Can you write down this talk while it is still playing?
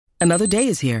Another day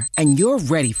is here, and you're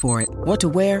ready for it. What to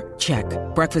wear? Check.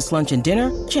 Breakfast, lunch, and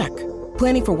dinner? Check.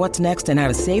 Planning for what's next and how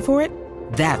to save for it?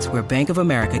 That's where Bank of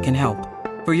America can help.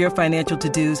 For your financial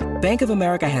to-dos, Bank of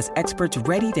America has experts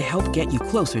ready to help get you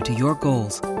closer to your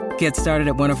goals. Get started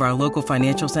at one of our local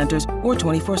financial centers or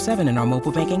 24/7 in our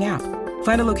mobile banking app.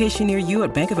 Find a location near you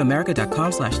at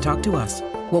bankofamerica.com/talktous.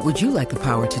 What would you like the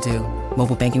power to do?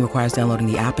 Mobile banking requires downloading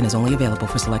the app and is only available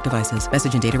for select devices.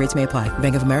 Message and data rates may apply.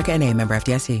 Bank of America N.A., member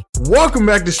FDIC. Welcome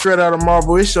back to Straight Outta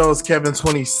Marvel. It shows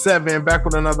Kevin27 back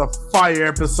with another fire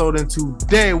episode, and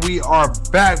today we are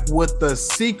back with the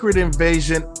Secret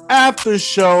Invasion After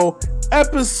Show,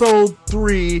 episode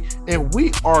 3, and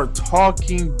we are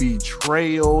talking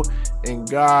betrayal. And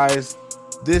guys,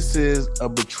 this is a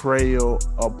betrayal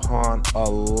upon a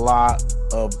lot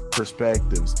of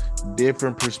perspectives,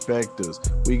 different perspectives.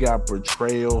 We got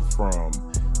betrayal from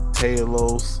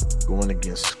Talos going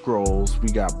against Skrulls. We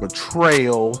got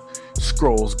betrayal,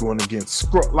 Skrulls going against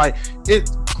Skrulls. Like,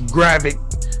 it's graphic.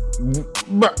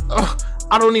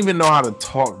 I don't even know how to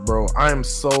talk, bro. I am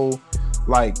so,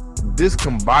 like,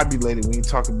 discombobulated when you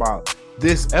talk about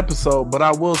this episode. But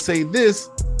I will say this.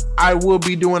 I will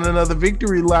be doing another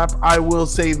victory lap. I will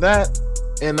say that.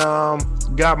 And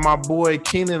got my boy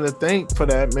Keenan to thank for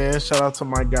that, man. Shout out to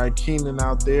my guy Keenan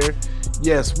out there.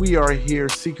 Yes, we are here,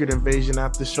 Secret Invasion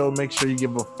After Show. Make sure you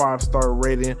give a 5-star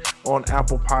rating on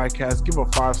Apple Podcasts. Give a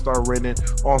 5-star rating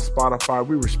on Spotify.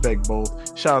 We respect both.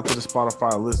 Shout out to the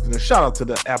Spotify listeners. Shout out to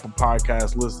the Apple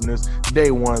Podcast listeners.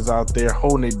 Day ones out there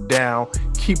holding it down,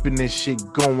 keeping this shit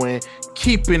going,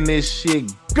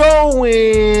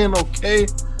 okay?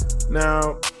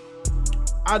 Now,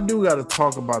 I do got to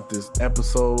talk about this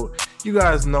episode. You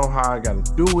guys know how I got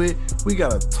to do it. We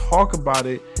got to talk about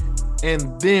it,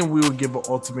 and then we will give an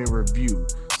ultimate review.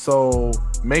 So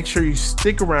make sure you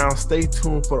stick around. Stay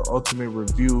tuned for the ultimate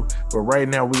review. But right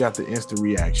now, we got the instant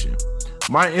reaction.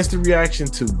 My instant reaction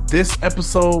to this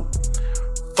episode.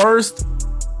 First,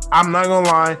 I'm not going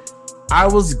to lie. I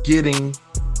was getting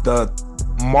the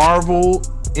Marvel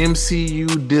MCU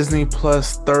Disney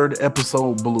Plus third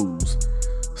episode blues.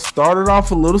 Started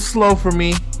off a little slow for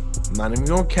me. I'm not even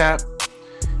gonna cap.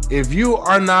 If you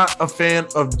are not a fan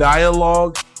of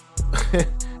dialogue,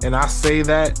 and I say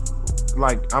that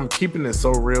like I'm keeping it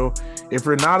so real. If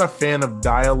you're not a fan of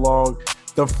dialogue,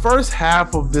 the first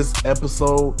half of this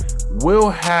episode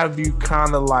will have you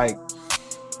kind of like,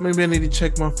 maybe I need to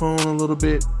check my phone a little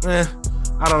bit. I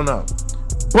don't know.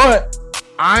 But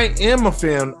I am a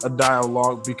fan of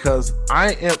dialogue because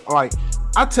I am, like,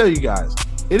 I tell you guys,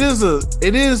 it is a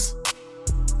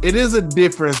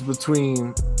difference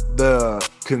between the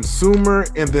consumer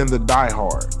and then the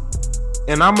diehard.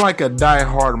 And I'm like a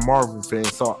diehard Marvel fan,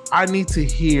 so I need to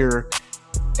hear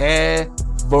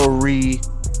every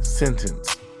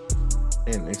sentence.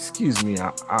 And excuse me,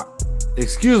 I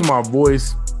excuse my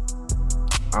voice.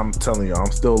 I'm telling you,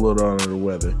 I'm still a little under the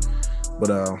weather.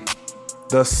 But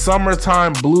the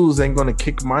summertime blues ain't gonna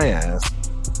kick my ass.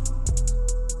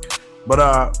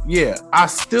 But yeah, I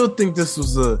still think this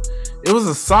was a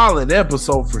solid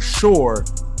episode for sure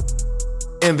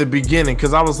in the beginning,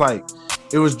 because I was like,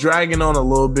 it was dragging on a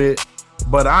little bit,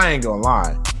 but I ain't gonna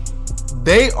lie,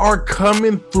 they are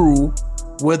coming through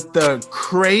with the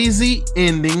crazy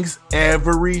endings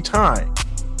every time.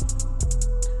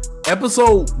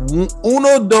 Episode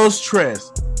uno, dos,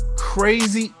 tres,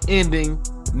 crazy ending,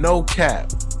 no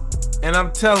cap. And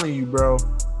I'm telling you, bro,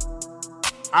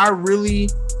 I really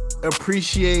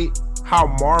appreciate how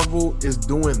Marvel is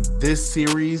doing this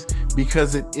series,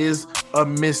 because it is a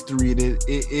mystery. It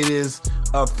is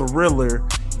a thriller.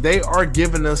 They are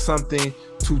giving us something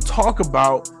to talk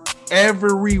about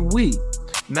every week.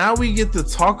 Now we get to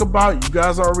talk about, you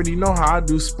guys already know how I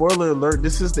do. Spoiler alert,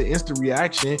 this is the instant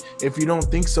reaction. If you don't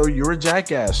think so, you're a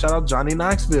jackass. Shout out Johnny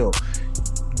Knoxville.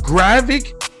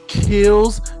 Gravik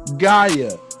kills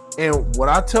Gaia. And what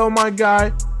I tell my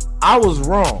guy, I was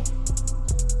wrong.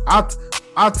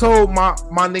 I told my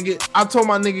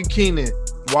nigga Keenan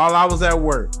while I was at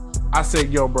work, I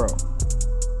said, yo, bro,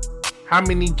 how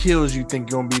many kills you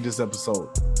think gonna be this episode?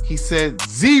 He said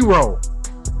 0.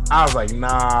 I was like,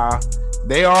 nah,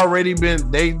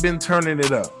 they've been turning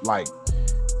it up. Like,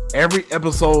 every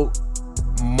episode,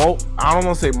 I don't want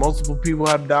to say multiple people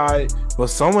have died, but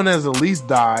someone has at least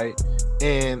died.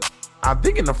 And I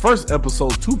think in the first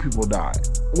episode, 2 people died.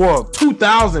 Well,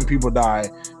 2,000 people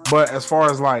died. But as far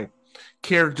as like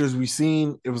characters we've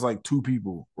seen, it was like 2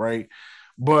 people, right?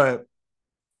 But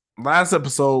last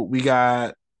episode, we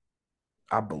got,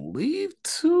 I believe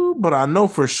 2, but I know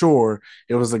for sure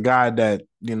it was a guy that,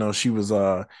 you know, she was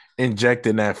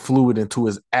injecting that fluid into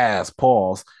his ass,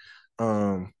 pause.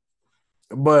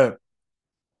 But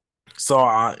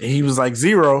so he was like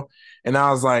 0, and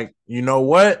I was like, you know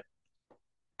what?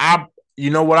 You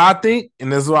know what I think,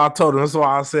 and this is what I told him. That's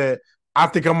why I said I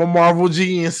think I'm a Marvel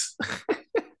genius.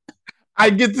 I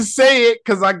get to say it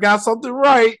because I got something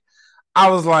right. I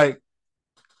was like,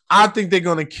 I think they're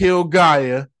gonna kill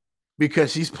Gaia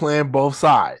because she's playing both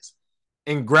sides.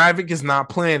 And Gravik is not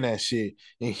playing that shit.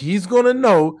 And he's gonna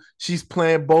know she's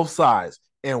playing both sides.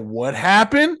 And what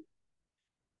happened?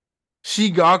 She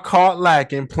got caught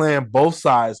lacking playing both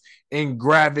sides. And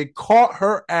Gravik caught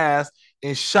her ass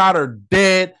and shot her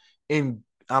dead. And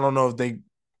I don't know if they,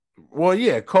 well,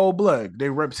 yeah, cold blood. They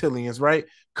reptilians, right?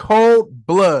 Cold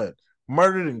blood.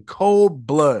 Murdered in cold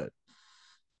blood.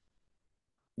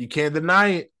 You can't deny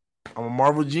it. I'm a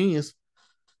Marvel genius.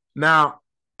 Now,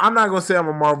 I'm not gonna say I'm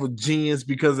a Marvel genius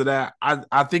because of that.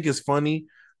 I think it's funny,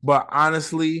 but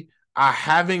honestly, I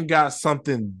haven't got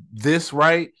something this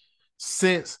right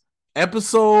since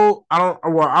episode. I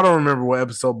don't remember what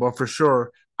episode, but for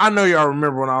sure, I know y'all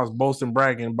remember when I was boasting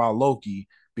bragging about Loki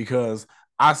because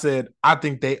I said I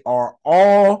think they are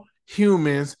all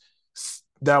humans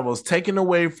that was taken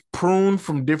away, pruned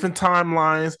from different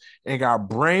timelines, and got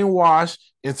brainwashed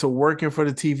into working for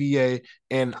the TVA.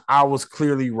 And I was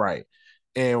clearly right.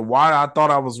 And why I thought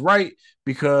I was right,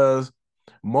 because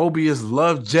Mobius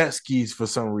loved jet skis for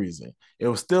some reason. It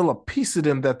was still a piece of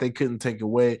them that they couldn't take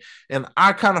away. And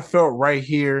I kind of felt right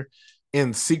here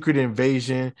in Secret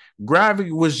Invasion.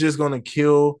 Gravik was just gonna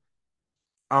kill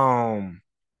um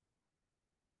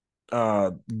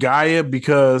Gaia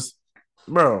because,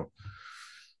 bro,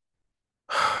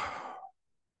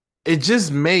 it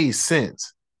just made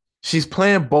sense. She's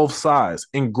playing both sides,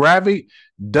 and Gravik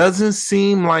doesn't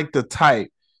seem like the type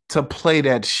to play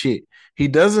that shit. He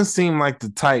doesn't seem like the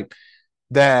type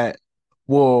that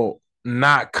will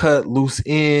not cut loose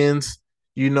ends,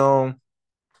 you know,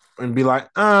 and be like,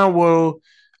 well,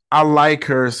 I like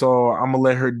her, so I'm gonna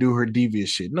let her do her devious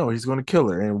shit. No, he's gonna kill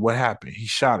her. And what happened? He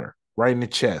shot her right in the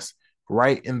chest,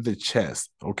 right in the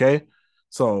chest. Okay,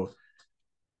 so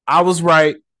I was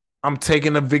right. I'm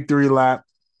taking a victory lap.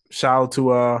 Shout out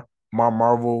to my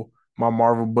Marvel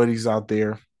buddies out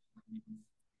there.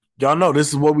 Y'all know this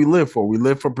is what we live for. We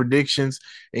live for predictions,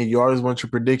 and you always want your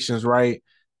predictions right.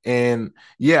 And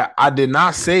yeah, I did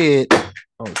not say it.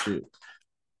 Oh shit.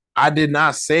 I did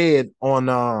not say it on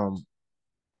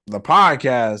the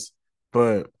podcast,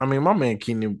 but I mean my man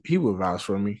Keenan, he would vouch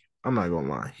for me. I'm not gonna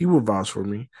lie. He would vouch for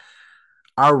me.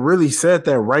 I really said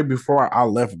that right before I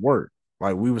left work.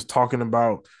 Like we was talking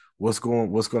about what's going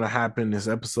to happen this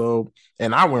episode,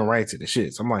 and I went right to the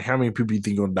shits. I'm like, how many people you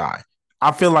think gonna die?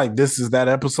 I feel like this is that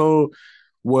episode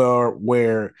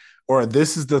where or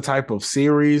this is the type of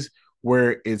series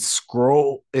where it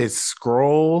scrolls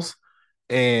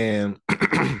and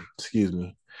excuse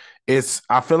me.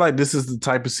 I feel like this is the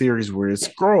type of series where it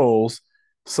scrolls,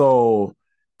 so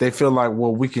they feel like,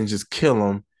 well, we can just kill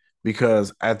them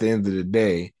because at the end of the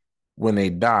day, when they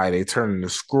die, they turn into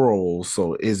scrolls.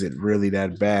 So is it really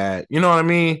that bad? You know what I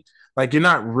mean? Like you're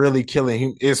not really killing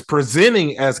him. It's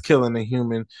presenting as killing a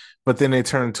human, but then they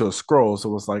turn into a scroll.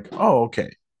 So it's like, oh,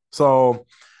 okay. So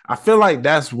I feel like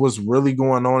that's what's really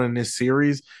going on in this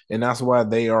series, and that's why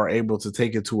they are able to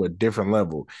take it to a different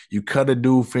level. You cut a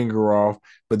dude finger off,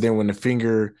 but then when the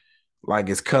finger like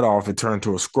is cut off, it turns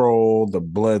to a scroll, the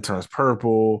blood turns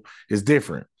purple. It's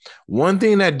different. One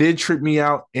thing that did trip me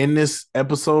out in this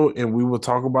episode, and we will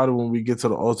talk about it when we get to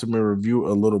the ultimate review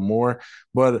a little more,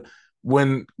 but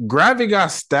when Gravik got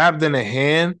stabbed in the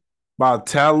hand by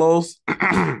Talos,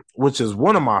 which is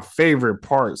one of my favorite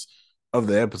parts of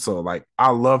the episode. Like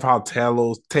I love how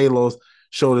Talos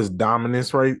showed his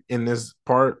dominance right in this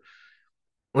part.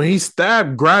 When he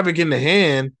stabbed Gravik in the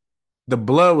hand, the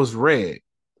blood was red.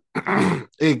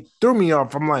 It threw me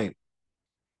off. I'm like,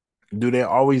 do they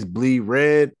always bleed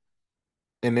red?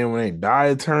 And then when they die,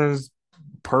 it turns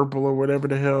purple or whatever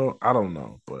the hell. I don't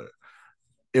know, but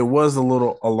it was a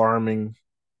little alarming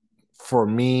for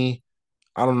me.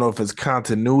 I don't know if it's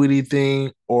continuity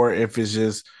thing or if it's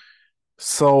just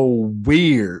so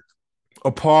weird,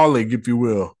 appalling, if you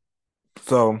will.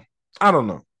 So I don't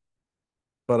know,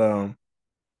 but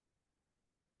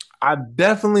I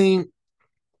definitely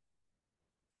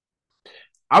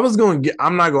I was gonna get.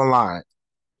 I'm not gonna lie.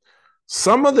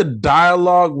 Some of the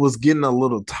dialogue was getting a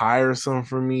little tiresome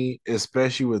for me,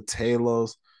 especially with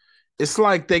Talos. It's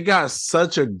like they got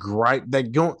such a gripe.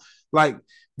 Like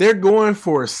they're going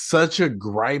for such a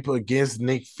gripe against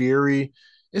Nick Fury.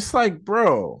 It's like,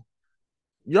 bro,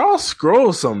 y'all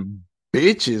scroll some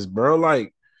bitches, bro.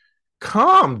 Like,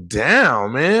 calm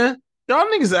down, man. Y'all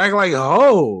niggas act like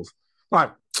hoes.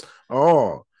 Like,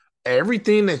 oh,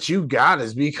 everything that you got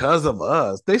is because of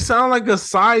us. They sound like a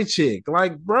side chick.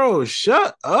 Like, bro,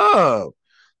 shut up.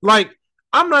 Like,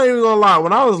 I'm not even gonna lie.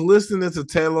 When I was listening to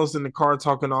Talos in the car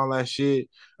talking all that shit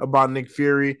about Nick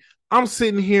Fury, I'm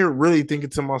sitting here really thinking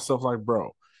to myself, like,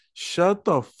 bro, shut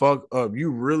the fuck up.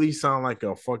 You really sound like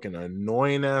a fucking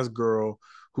annoying ass girl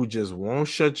who just won't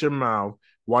shut your mouth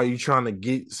while you trying to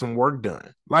get some work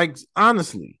done. Like,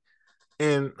 honestly.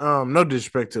 And no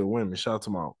disrespect to the women, shout out to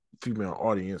my female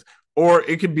audience. Or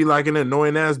it could be like an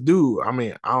annoying ass dude. I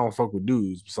mean, I don't fuck with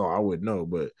dudes, so I wouldn't know,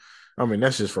 but I mean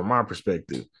that's just from my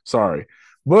perspective. Sorry.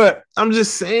 But I'm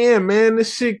just saying, man,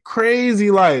 this shit crazy.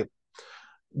 Like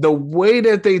the way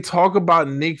that they talk about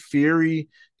Nick Fury,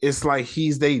 it's like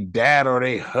he's their dad or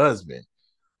their husband.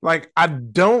 Like, I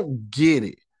don't get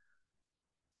it.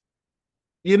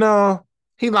 You know,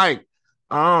 he like,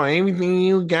 oh, everything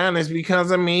you got is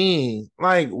because of me.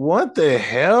 Like, what the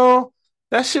hell?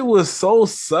 That shit was so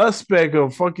suspect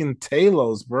of fucking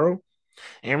Talos, bro.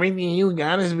 Everything you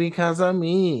got is because of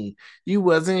me. You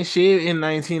wasn't shit in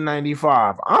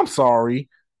 1995. I'm sorry.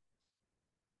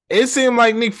 It seemed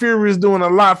like Nick Fury was doing a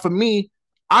lot for me.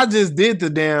 I just did the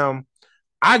damn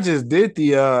I just did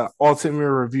the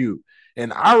ultimate review.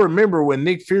 And I remember when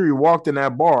Nick Fury walked in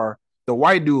that bar, the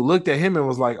white dude looked at him and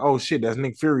was like, oh shit, that's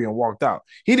Nick Fury, and walked out.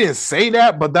 He didn't say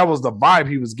that, but that was the vibe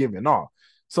he was giving off.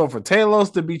 So for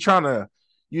Talos to be trying to,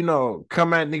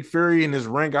 come at Nick Fury in his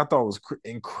rank, I thought was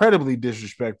incredibly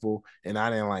disrespectful, and I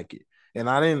didn't like it. And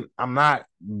I'm not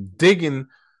digging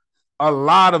a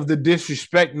lot of the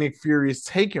disrespect Nick Fury is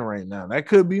taking right now. That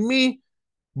could be me,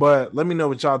 but let me know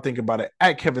what y'all think about it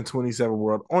at Kevin27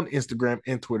 World on Instagram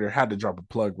and Twitter. Had to drop a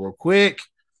plug real quick.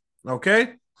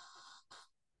 Okay.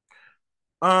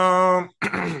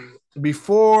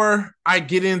 Before I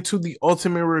get into the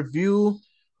ultimate review,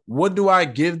 what do I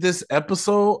give this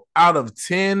episode out of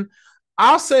 10?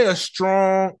 I'll say a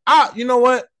strong. You know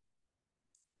what?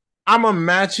 I'm gonna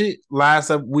match it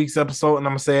last week's episode, and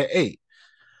I'm gonna say an 8.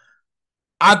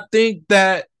 I think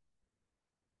that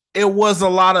it was a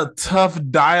lot of tough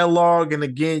dialogue, and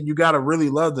again, you gotta really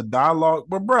love the dialogue.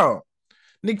 But bro,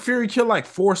 Nick Fury killed like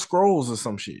 4 Skrulls or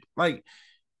some shit. Like,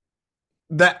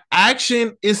 the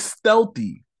action is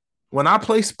stealthy. When I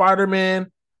play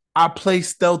Spider-Man, I play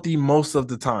stealthy most of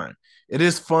the time. It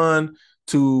is fun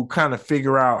to kind of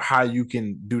figure out how you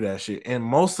can do that shit. And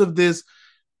most of this,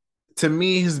 to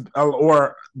me,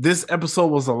 this episode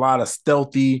was a lot of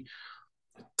stealthy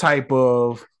type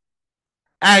of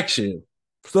action.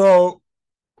 So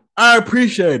I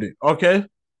appreciate it. Okay.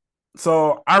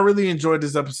 So I really enjoyed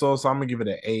this episode. So I'm gonna give it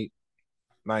an 8.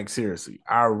 Like, seriously,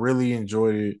 I really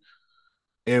enjoyed it.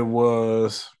 It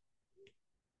was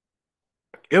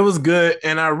good,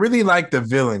 and I really like the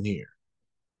villain here.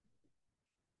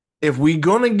 If we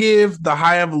gonna give the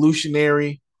High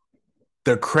Evolutionary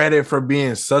the credit for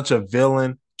being such a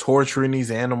villain, torturing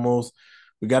these animals,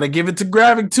 we got to give it to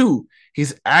Gravik too.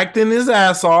 He's acting his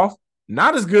ass off.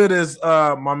 Not as good as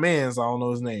my man's, I don't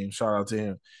know his name, shout out to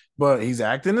him, but he's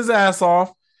acting his ass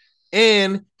off,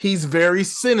 and he's very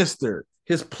sinister.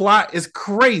 His plot is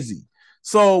crazy.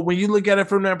 So when you look at it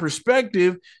from that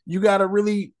perspective, you got to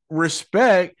really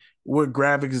respect what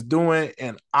Gravik is doing,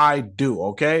 and I do,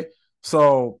 okay?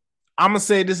 So I'm going to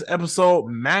say this episode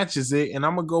matches it, and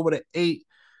I'm going to go with an 8,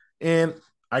 and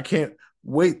I can't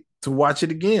wait to watch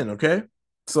it again, okay?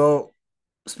 So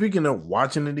speaking of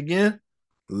watching it again,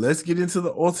 let's get into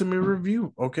the ultimate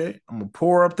review, okay? I'm going to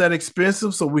pour up that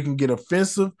expensive so we can get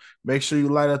offensive. Make sure you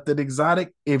light up that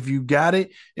exotic if you got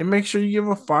it, and make sure you give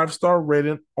a 5-star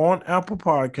rating on Apple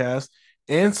Podcasts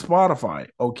and Spotify,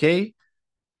 okay?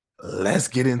 Let's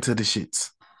get into the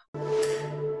shits.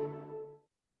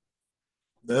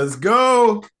 Let's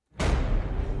go.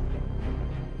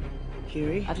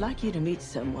 Fury, I'd like you to meet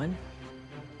someone.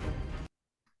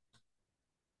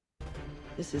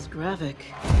 This is Gravik.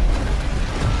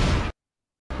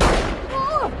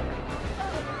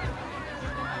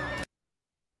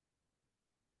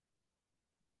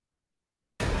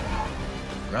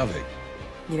 Gravik.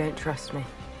 You don't trust me.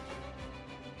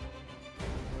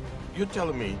 You're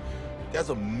telling me there's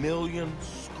a million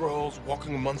Skrulls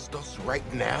walking amongst us right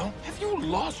now? Have you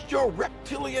lost your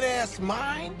reptilian-ass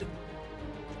mind?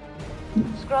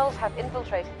 Skrulls have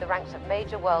infiltrated the ranks of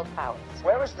major world powers.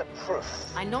 Where is the proof?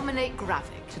 I nominate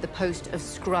Gravik to the post of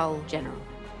Skrull General.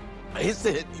 Is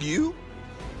it you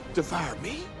to fire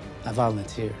me? I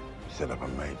volunteer. Set up a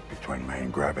mate between me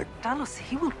and Gravik. Talos,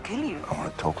 he will kill you. I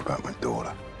want to talk about my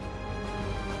daughter.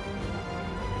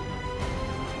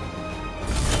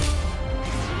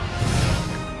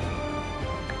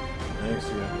 Thanks,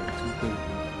 yeah.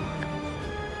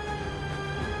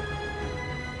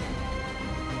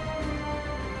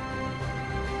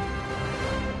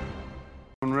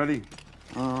 Ready?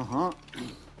 Uh-huh.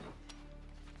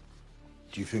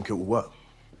 Do you think it will work?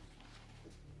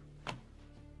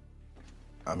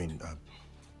 I mean,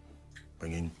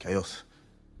 bring in chaos.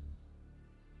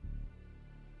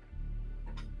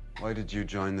 Why did you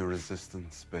join the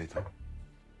Resistance, Beta?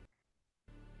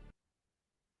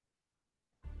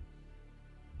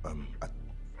 I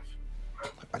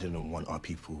didn't want our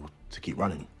people to keep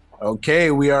running. Okay,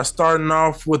 we are starting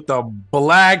off with the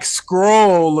Black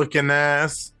Scroll looking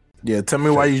ass. Yeah, tell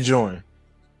me why you joined.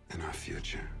 In our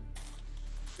future,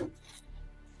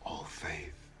 all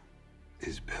faith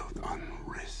is built on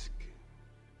risk.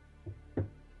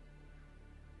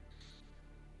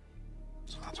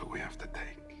 So that's what we have to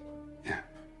take. Yeah.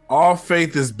 All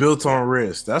faith is built on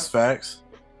risk. That's facts.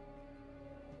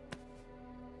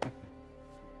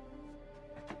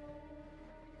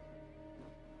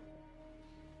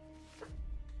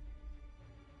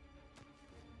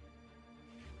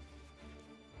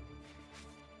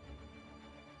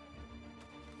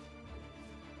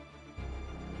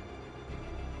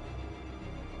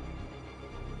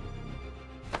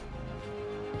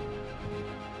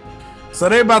 So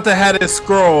they about to have this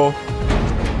scroll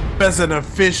as an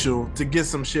official to get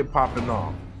some shit popping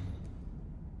off.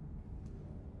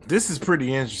 This is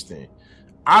pretty interesting.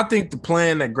 I think the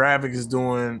plan that Gravik is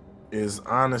doing is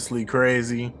honestly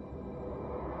crazy.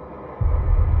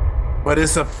 But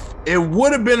it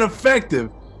would have been effective.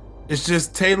 It's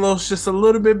just Talos just a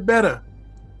little bit better.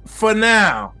 For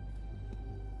now.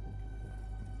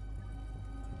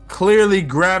 Clearly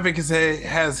Gravik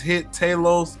has hit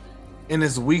Talos in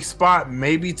his weak spot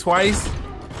maybe twice.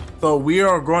 So we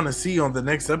are going to see on the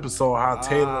next episode how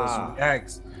Talos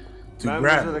reacts to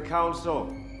Members of the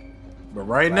council. But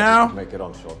right now, make it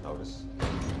on short notice.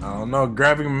 I don't know.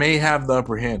 Gravik may have the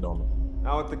upper hand on him.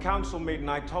 Now at the council meeting,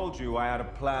 I told you I had a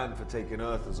plan for taking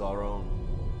Earth as our own.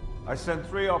 I sent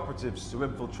 3 operatives to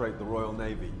infiltrate the Royal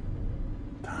Navy.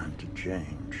 Time to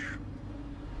change.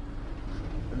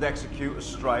 And execute a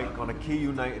strike on a key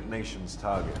United Nations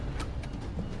target.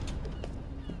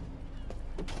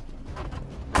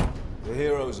 The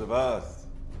heroes of Earth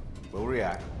will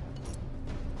react.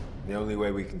 The only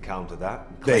way we can counter that...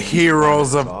 The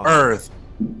heroes of Earth.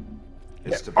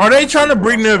 Are they trying to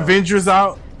bring the Avengers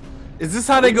out? Is this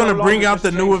how they're going to bring out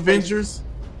the new Avengers?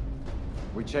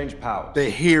 We change powers. The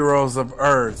heroes of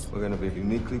Earth. We're going to be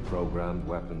uniquely programmed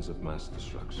weapons of mass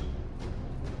destruction.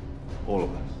 All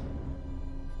of us.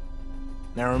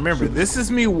 Now remember, this is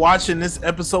me watching this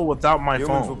episode without my Humans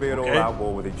phone. will be at all Okay? out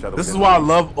war with each other. This is why I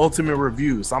love Ultimate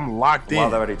Reviews. I'm locked in.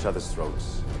 While they're at each other's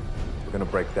throats, we're going to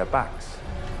break their backs.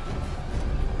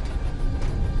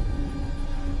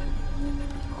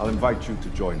 I'll invite you to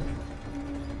join me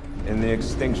in the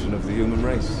extinction of the human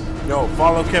race. Yo,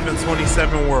 follow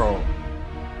Kevin27 World.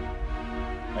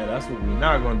 Hey, that's what we're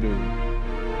not gonna do.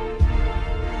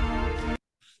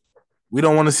 We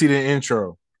don't want to see the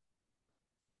intro.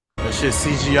 That shit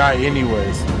CGI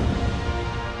anyways.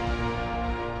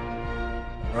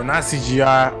 Or not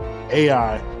CGI,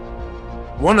 AI.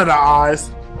 One of the eyes.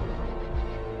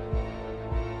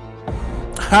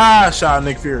 Ha! Shout out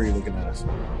Nick Fury looking at us.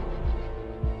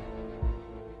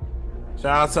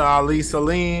 Shout out to Ali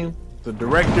Salim, the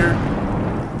director.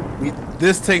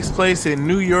 This takes place in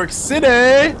New York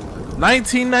City,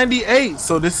 1998.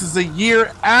 So this is a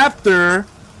year after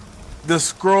the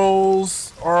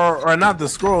Skrulls, or not the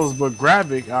Skrulls, but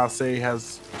Gravik, I'll say,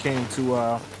 came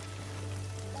to,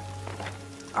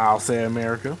 I'll say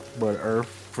America, but Earth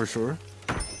for sure.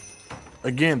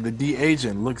 Again, the D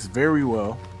agent looks very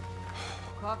well.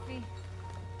 Coffee?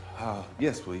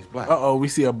 Yes, please. Black. Uh-oh, we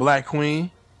see a black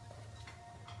queen.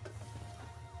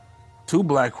 2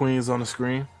 black queens on the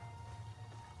screen.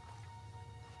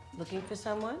 Looking for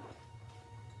someone?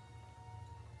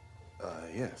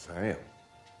 Yes, I am.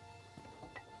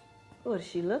 What does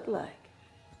she look like?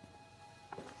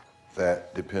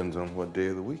 That depends on what day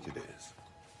of the week it is.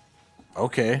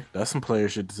 Okay, that's some player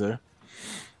shit to say.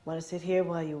 Want to sit here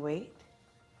while you wait?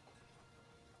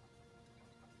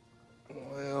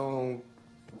 Well,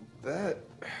 that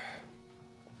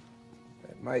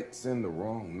might send the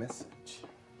wrong message.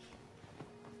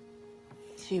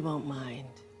 She won't mind.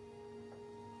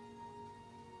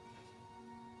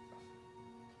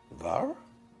 Vara?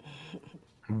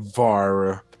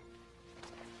 Vara.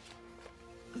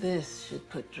 This should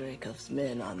put Dracov's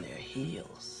men on their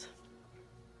heels.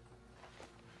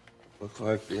 Looks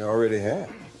like they already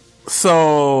have.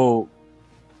 So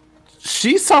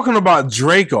she's talking about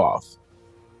Dreykov.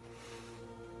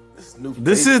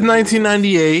 This is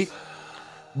 1998,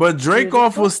 but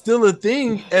Dreykov was still a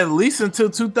thing at least until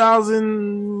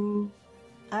 2000.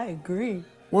 I agree.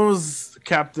 When was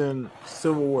Captain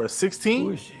Civil War? 16?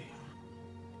 Who is she?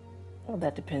 Well,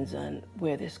 that depends on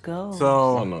where this goes.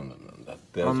 So No. I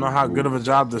don't know how good of a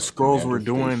job the Skrulls were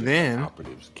doing then.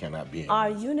 Operatives cannot be in. Our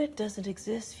unit doesn't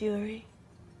exist, Fury.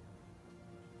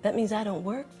 That means I don't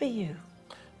work for you.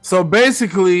 So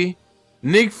basically,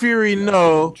 Nick Fury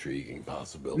knows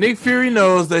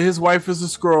that his wife is a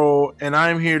Skrull, and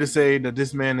I'm here to say that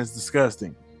this man is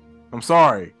disgusting. I'm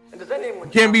sorry. You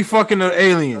can't be fucking an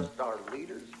alien.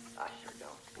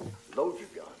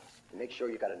 Make sure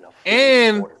you got enough.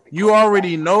 And you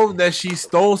already know that she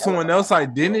stole someone else's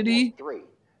identity.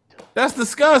 That's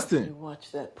disgusting.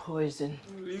 Watch that poison.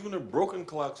 Even her broken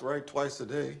clocks right twice a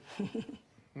day.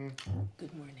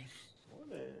 Good morning.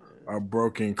 Our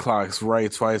broken clocks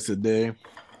right twice a day.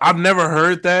 I've never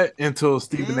heard that until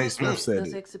Stephen A. Smith said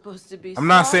it. I'm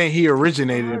not saying he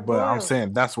originated it, but I'm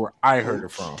saying that's where I heard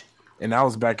it from. And that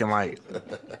was back in like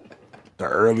the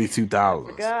early 2000s.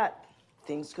 Forgot.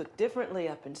 Things cook differently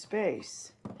up in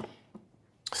space.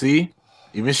 See?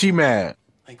 Even she mad.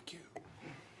 Thank you.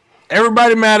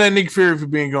 Everybody mad at Nick Fury for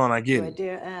being gone. I get Do I it.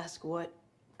 dare ask what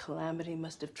calamity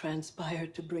must have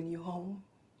transpired to bring you home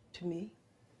to me?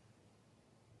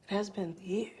 It has been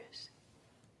years.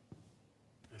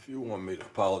 If you want me to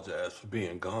apologize for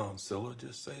being gone, Scylla,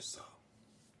 just say so.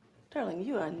 Darling,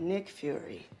 you are Nick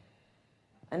Fury.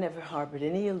 I never harbored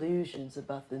any illusions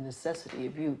about the necessity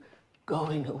of you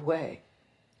going away.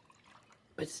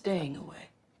 But staying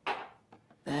away,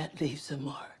 that leaves a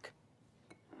mark.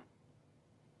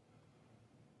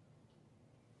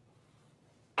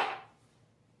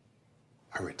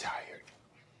 I retired.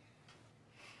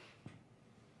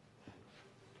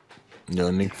 Yo,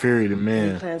 Nick Fury, the Any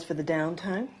man. plans for the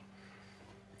downtime?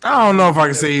 I don't know if I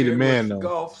can say he the man, though.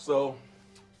 Golf, so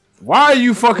Why are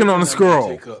you fucking on the Skrull?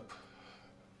 take up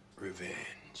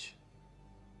revenge.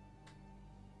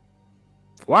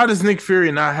 Why does Nick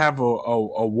Fury not have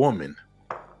a woman?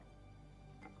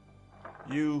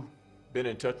 You been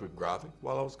in touch with Gravik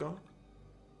while I was gone?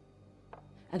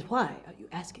 And why are you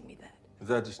asking me that?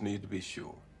 'Cause I just need to be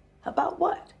sure About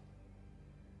what?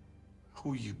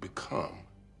 who you become.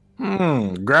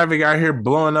 Gravik out here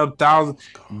blowing up thousands.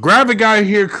 Gravik out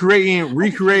here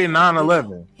recreating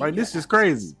 9/11. Like, this is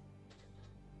crazy.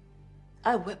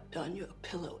 I wept on your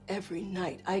pillow every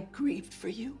night. I grieved for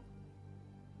you.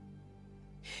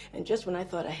 And just when I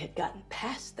thought I had gotten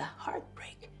past the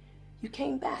heartbreak, you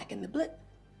came back in the blip.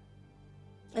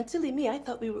 And silly me, I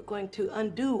thought we were going to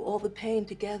undo all the pain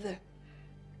together.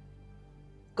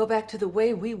 Go back to the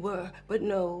way we were, but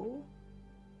no.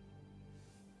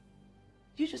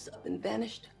 You just up and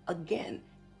vanished again.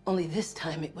 Only this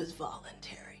time it was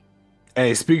voluntary.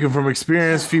 Hey, speaking from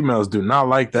experience, females do not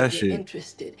like that You're shit.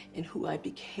 interested in who I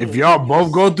became. If y'all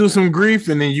both go through some grief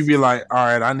and then you be like, all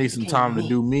right, I need some time to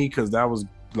do me because that was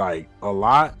like a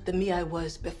lot, the me I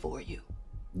was before you.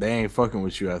 they ain't fucking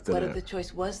with you after What that. other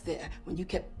choice was there when you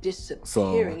kept So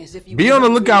disappearing as if you be were on the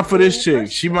never lookout for really this in the chick.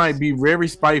 first She might be very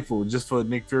spiteful just for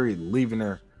Nick Fury leaving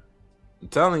her. I'm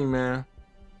telling you, man.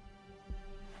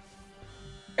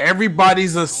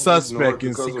 Everybody's a suspect in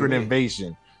because of Secret me.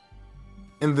 Invasion.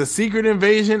 In the Secret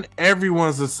Invasion,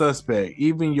 everyone's a suspect,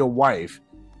 even your wife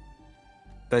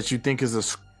that you think is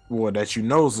that you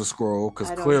know is a Skrull,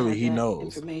 because I don't clearly have he that knows.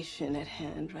 information at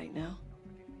hand right now.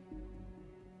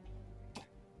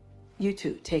 You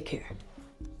two, take care.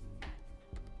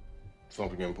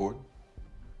 Something important?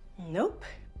 Nope.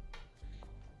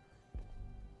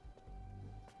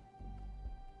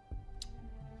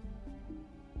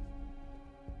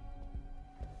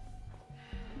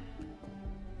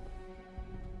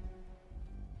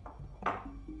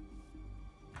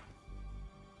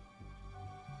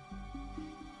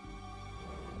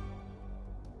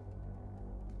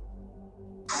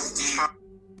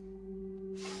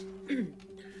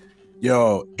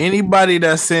 Yo, anybody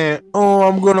that's saying, "Oh,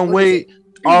 I'm gonna wait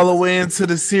all the way until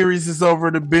the series is over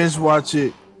to binge watch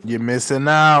it," you're missing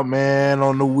out, man,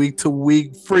 on the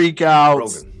week-to-week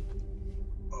freakouts.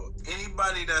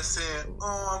 Anybody that's saying,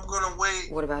 "Oh, I'm gonna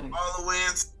wait What about him? all the way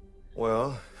until..."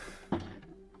 Well,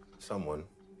 someone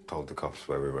told the cops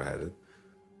where we were headed.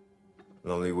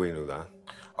 And only we knew that.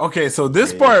 Okay, so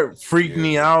this part freaked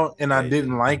me out, and I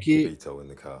didn't like it. Vito in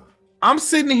the car. I'm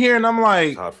sitting here and I'm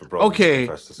like, hard for Brolin to okay,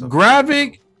 confess to something.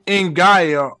 Gravik and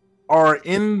Gaia are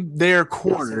in their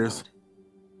quarters.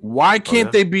 Why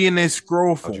can't they be in their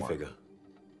Skrull How'd you form? figure?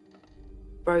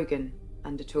 Brogan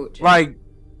under torture. Like,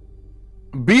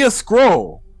 be a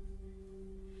Skrull.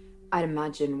 I'd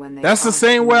imagine when they. That's the ask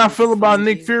same way I someone feel to about find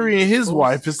Nick you, Fury you're and his forced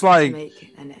wife. It's to like,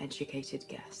 make an educated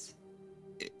guess.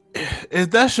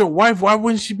 if that's your wife, why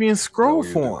wouldn't she be in Skrull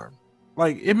form?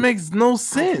 Like, it makes no I'd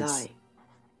sense. lie.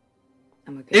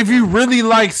 a good if you guy. really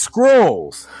like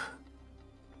scrolls.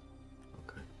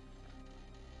 Okay.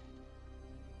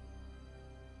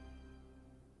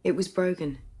 It was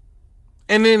broken.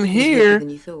 And then weaker here, than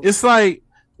you thought. it's like,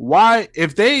 why,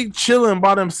 if they chilling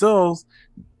by themselves,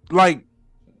 like,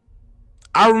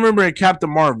 I remember in Captain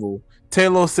Marvel,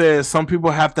 Taylor says some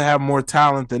people have to have more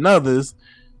talent than others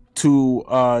to,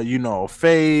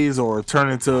 phase or turn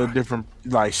into a different,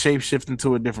 like, shapeshift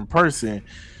into a different person.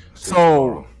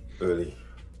 So, early.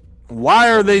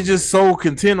 why are they just so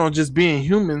content on just being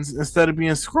humans instead of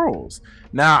being scrolls?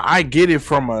 Now, I get it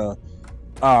from a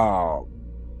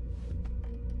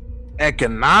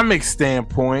economic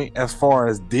standpoint as far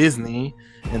as Disney,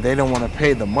 and they don't want to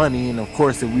pay the money, and of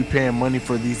course if we paying money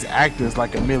for these actors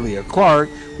like Emilia Clarke,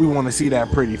 we want to see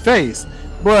that pretty face.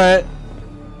 But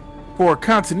for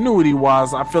continuity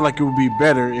wise, I feel like it would be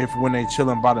better if when they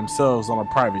chilling by themselves on a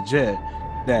private jet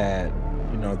that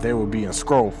they would be in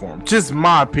scroll form. Just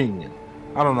my opinion.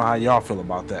 I don't know how y'all feel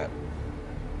about that.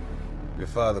 Your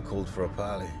father called for a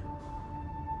parley.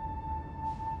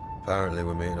 Apparently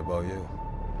we're meeting about you.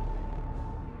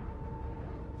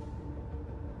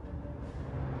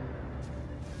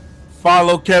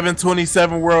 Follow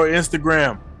Kevin27 World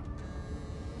Instagram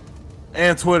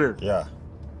and Twitter. Yeah.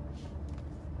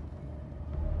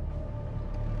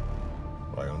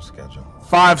 Right on schedule.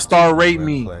 5-star rate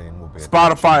me.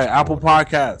 Spotify, Apple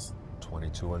Podcasts.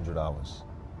 2,200 hours.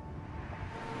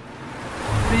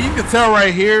 See, you can tell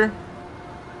right here.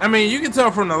 I mean, you can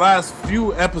tell from the last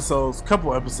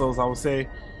couple episodes, I would say,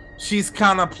 she's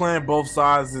kind of playing both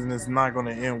sides, and it's not going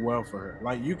to end well for her.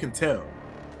 Like, you can tell.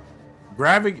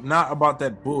 Gravik, not about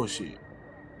that bullshit.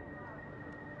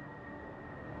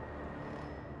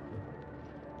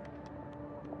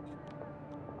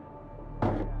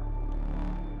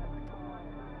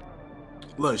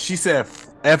 Look, she said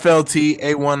FLT,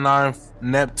 A19,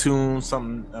 Neptune,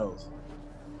 something else.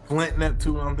 Flint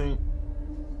Neptune, I think.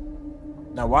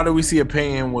 Now, why do we see a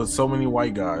painting with so many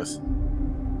white guys?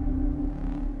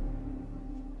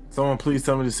 Someone please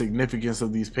tell me the significance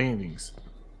of these paintings.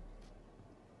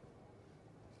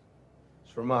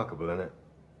 It's remarkable, isn't it?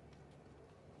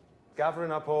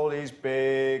 Gathering up all these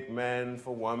big men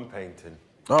for one painting.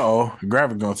 Uh-oh,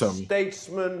 Gravik gonna tell me.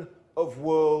 Statesman of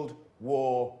World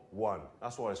War I.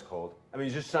 That's what it's called. I mean,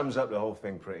 it just sums up the whole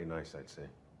thing pretty nice, I'd say.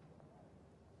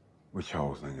 Which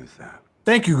whole thing is that?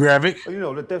 Thank you, Gravik. Well, you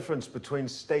know, the difference between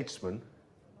statesmen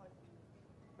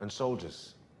and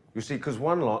soldiers. You see, because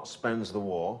one lot spends the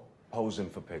war posing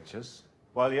for pictures,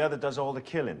 while the other does all the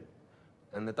killing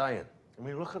and the dying. I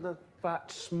mean, look at the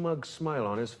fat, smug smile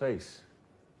on his face.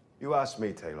 You ask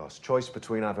me, Talos, choice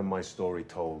between having my story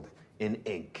told in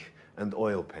ink and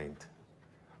oil paint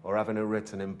or having it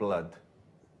written in blood.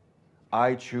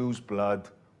 I choose blood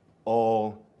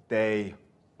all day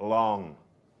long.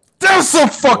 That's some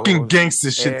fucking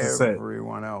gangster shit to say.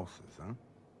 Everyone else's, huh?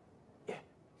 Yeah.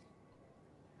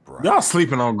 Y'all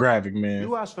sleeping on Gravik, man.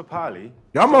 You asked for Pali.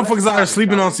 Y'all motherfuckers out here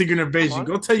sleeping on Secret Invasion.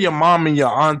 Go tell your mom and your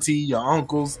auntie, your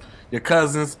uncles, your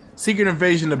cousins. Secret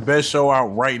Invasion, the best show out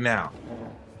right now.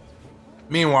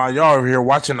 Meanwhile, y'all over here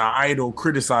watching the Idol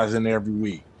criticizing every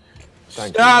week.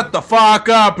 Shut the fuck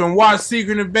up and watch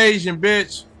Secret Invasion,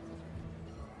 bitch.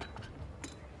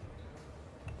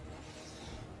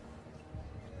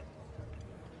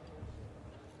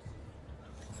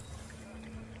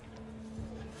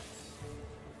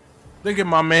 Look at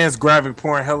my man's Gravik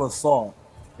pouring hella salt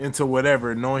into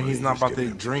whatever, knowing he's not about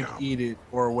to drink, eat it,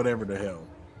 or whatever the hell.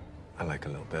 I like a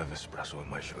little bit of espresso with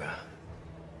my sugar.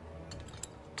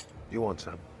 You want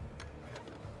some?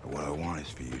 What I want is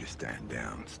for you to stand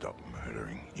down and stop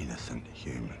murdering innocent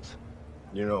humans.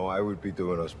 You know, I would be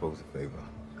doing us both a favor.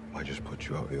 I just put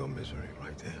you out of your misery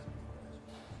right there.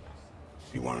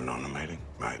 You want an honor meeting?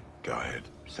 Right, go ahead.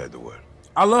 Say the word.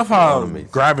 I love how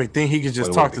Gravik think he could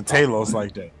just talk to Talos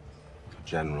like that.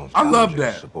 General, I love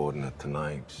that. Subordinate to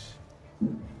Knights.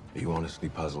 Are you honestly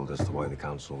puzzled as to why the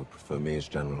council would prefer me as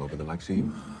general over the likes of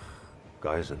you?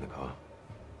 Guys in the car.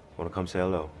 Want to come say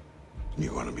hello?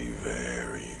 You want to be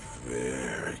very,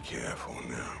 very careful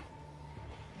now.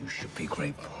 You should be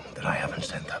grateful that I haven't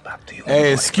sent her back to you.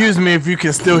 Hey, excuse me if you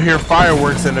can still hear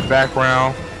fireworks in the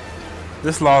background.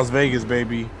 This Las Vegas,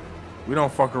 baby. We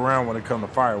don't fuck around when it comes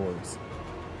to fireworks.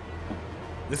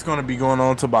 It's going to be going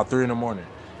on till about 3 in the morning.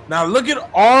 Now look at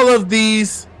all of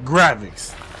these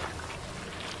graphics.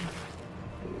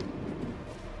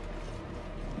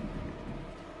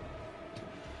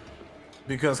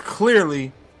 Because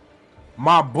clearly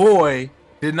my boy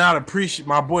did not appreciate,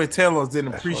 my boy Talos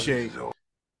didn't appreciate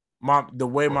the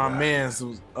way my man's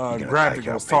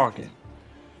Gravik was talking.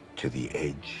 to the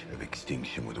edge of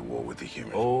extinction with a war with the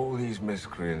humans. All these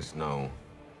miscreants know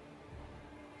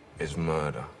is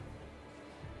murder.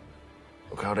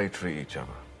 Look how they treat each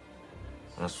other.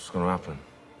 That's what's gonna happen.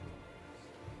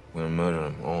 We're gonna murder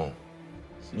them all.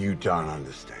 You don't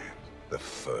understand the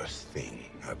first thing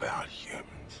about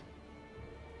humans.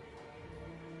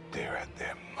 They're at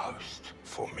their most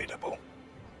formidable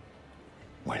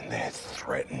when they're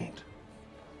threatened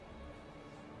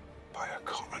by a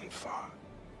common foe.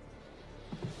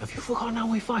 Have you forgotten how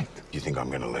we fight? You think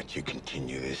I'm gonna let you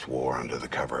continue this war under the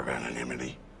cover of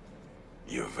anonymity?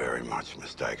 You're very much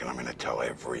mistaken. I'm gonna tell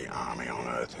every army on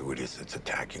Earth who it is that's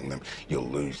attacking them. You'll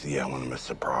lose the element of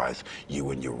surprise.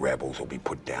 You and your rebels will be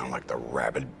put down like the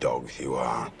rabid dogs you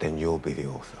are. Then you'll be the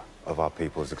author of our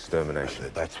people's extermination.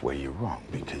 That's where you're wrong,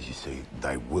 because you see,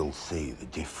 they will see the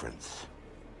difference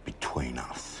between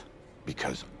us.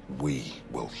 Because we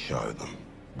will show them,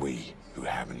 we who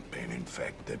haven't been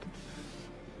infected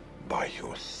by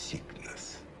your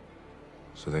sickness.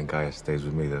 So then Gaia stays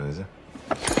with me then, is it?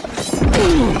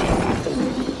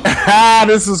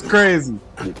 This is crazy.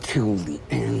 Until the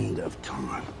end of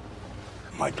time.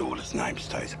 My daughter's name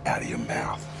stays out of your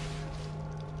mouth.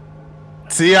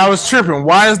 See, I was tripping.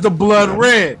 Why is the blood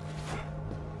red?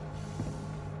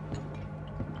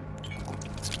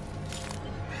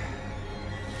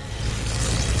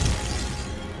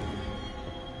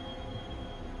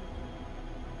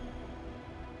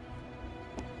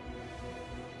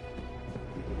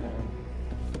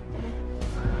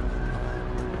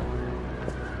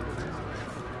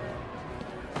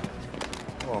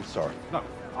 Oh, I'm sorry. No,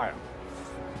 I am.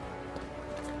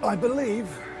 I believe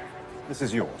This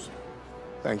is yours.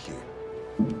 Thank you.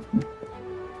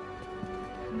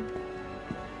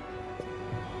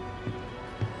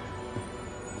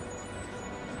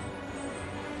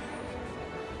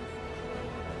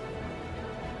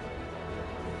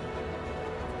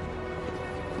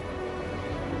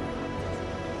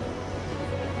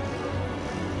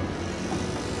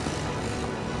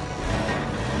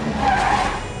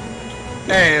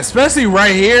 Hey, especially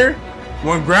right here,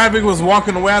 when Gravik was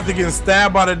walking away after getting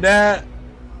stabbed by the dad,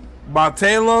 by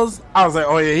Talos, I was like,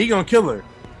 oh yeah, he gonna kill her.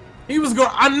 He was going.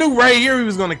 I knew right here he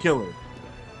was gonna kill her.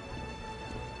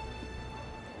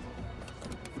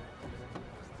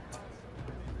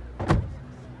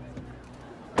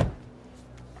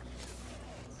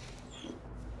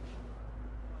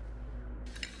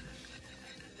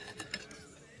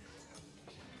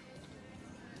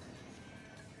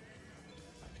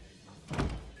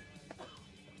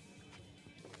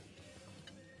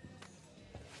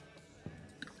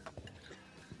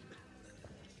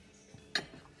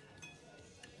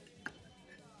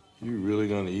 You really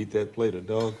gonna eat that plate of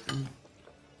dog food?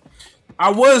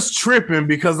 I was tripping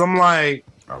because I'm like,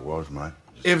 I was, man.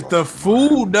 if the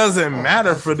food doesn't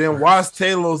matter for them, why is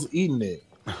Talos eating it?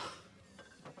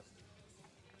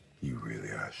 You really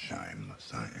are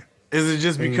shameless, aren't you? Is it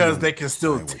just because they can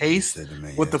still taste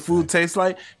what the food tastes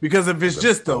like? Because if it's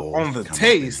just on the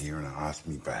taste Here and ask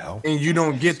me for help. and you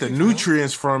don't get the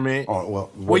nutrients from it,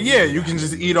 well, yeah, you can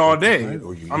just eat all day.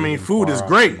 I mean, food is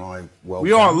great.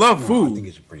 We all love I food. think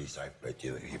it's a pretty safe bet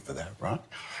you're here for that, right?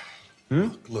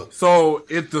 Look, so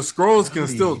if the scrolls can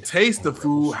still taste the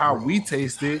food how we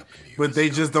taste it, but they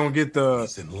just don't get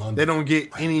they don't get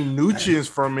any nutrients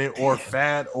from it or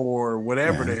fat or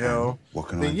whatever the hell,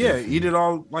 then yeah, eat it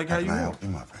all like how you want.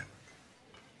 My friend?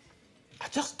 I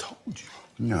just told you.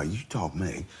 No, you told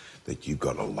me that you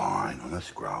got a line on a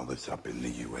scroll that's up in the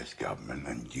U.S. government,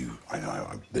 and I know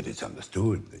that it's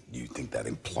understood that you think that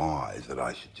implies that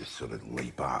I should just sort of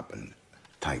leap up and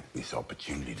take this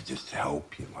opportunity to just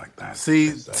help you like that. See,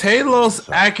 Talos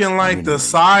acting like the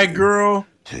side girl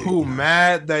who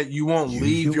mad that you won't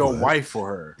leave your wife for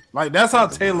her. Like, that's how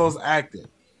Talos acted.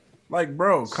 Like,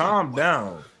 bro, calm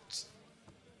down.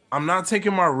 I'm not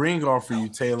taking my ring off for you,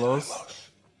 Talos.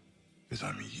 Because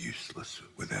I'm useless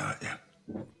without you.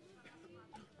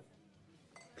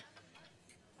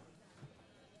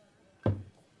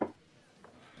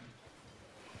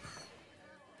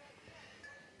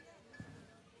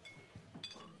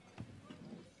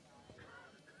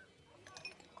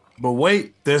 But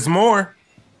wait, there's more.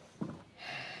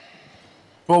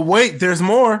 But wait, there's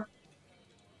more.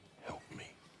 Help me,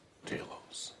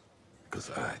 Talos, because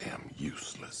I am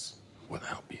useless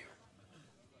without you.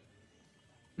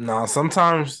 Nah,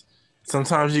 sometimes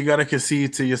you gotta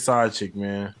concede to your side chick,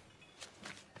 man.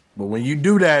 But when you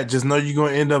do that, just know you're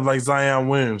gonna end up like Zion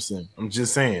Williamson. I'm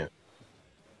just saying.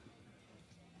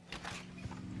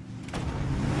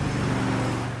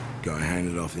 Go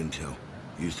hand it off intel.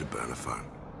 Use the burner phone.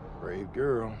 Brave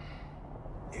girl.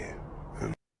 Yeah.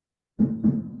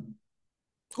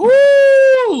 Woo!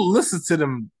 listen to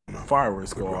them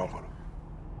fireworks go off.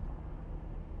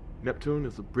 Neptune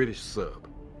is a British sub.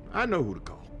 I know who to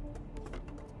call.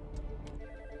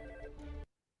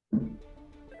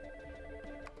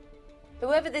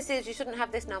 Whoever this is, you shouldn't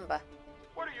have this number.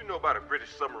 What do you know about a British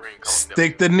submarine called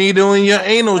Stick the needle in your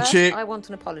anal, First, chick. I want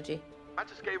an apology. I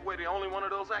just gave away the only one of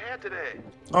those I had today.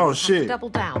 Oh shit. Double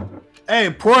down.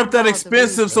 Hey, pour up that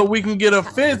expensive so we can get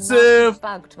offensive.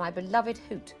 Bug to my beloved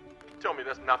hoot. Tell me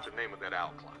that's not the name of that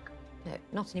owl clock. No,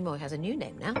 not anymore. He has a new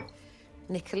name now.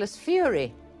 Nicholas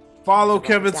Fury. Follow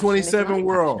Kevin27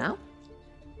 World. Now.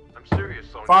 I'm serious,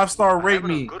 Sonya. 5-star rate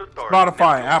me.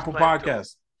 Spotify, Apple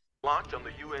Podcasts. Launch on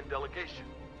the UN delegation.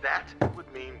 That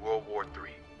would mean World War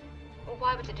III. Well,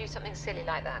 why would you do something silly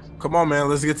like that? Come on, man.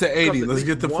 Let's get to 80. Let's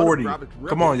get to 40.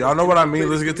 Come on, y'all know what I mean.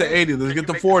 Let's get to 80. Let's get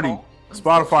to 40.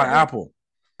 Spotify, Apple.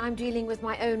 I'm dealing with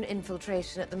my own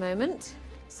infiltration at the moment.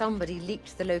 Somebody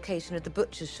leaked the location of the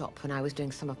butcher's shop when I was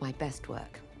doing some of my best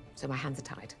work. So my hands are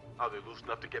tied. Are they loose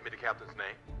enough to get me the captain's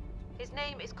name? His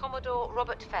name is Commodore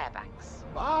Robert Fairbanks.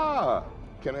 Ah,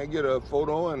 can I get a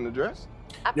photo and address?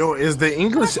 Yo, is the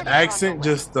English accent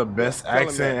just the best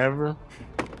accent ever?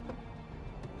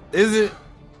 Is it?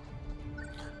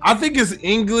 I think it's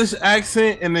English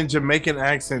accent and then Jamaican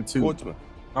accent too.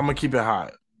 I'm gonna keep it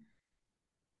high.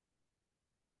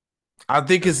 I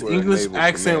think it's English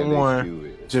accent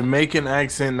 1, Jamaican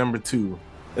accent number 2,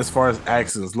 as far as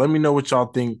accents. Let me know what y'all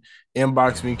think.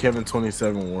 Inbox me,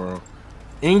 Kevin27 World.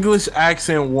 English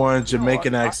accent 1,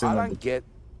 Jamaican accent I number 2. don't get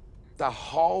the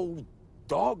whole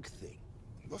dog thing.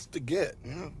 What's to get?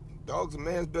 You know, dog's a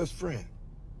man's best friend.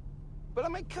 But I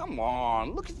mean, come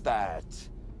on, look at that.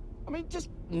 I mean, just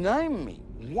name me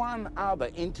one other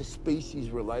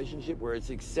interspecies relationship where it's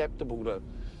acceptable to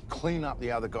clean up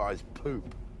the other guy's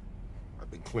poop.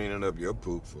 I've been cleaning up your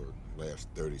poop for the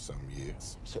last 30-something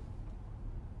years. So,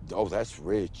 oh, that's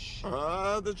rich.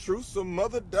 The truth's a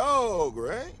mother dog,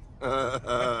 right?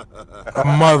 A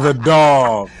mother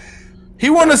dog. He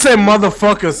want to say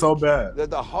motherfucker so bad.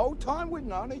 The whole time we've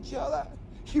known each other,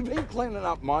 you've been cleaning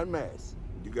up my mess.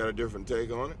 You got a different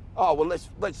take on it? Oh, well,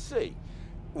 let's see.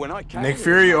 When I came Nick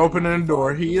Fury opening the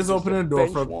door. He is opening the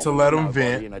door to let him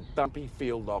vent. In a dumpy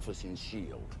field office in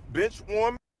S.H.I.E.L.D. Bench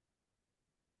warming?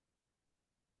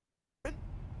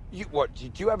 What, do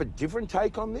you have a different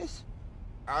take on this?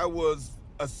 I was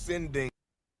ascending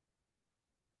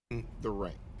the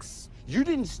ranks. You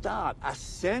didn't start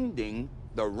ascending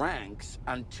the ranks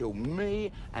until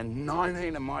me and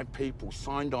 19 of my people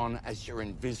signed on as your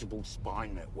invisible spy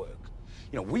network.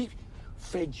 You know, we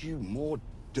fed you more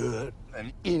dirt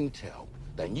and intel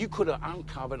than you could have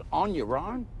uncovered on your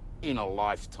own in a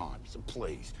lifetime. So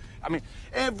please, I mean,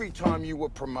 every time you were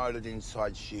promoted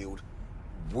inside S.H.I.E.L.D.,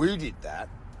 we did that.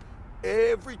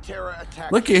 Every terror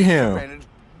attack Look at him. prevented,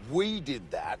 we did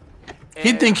that.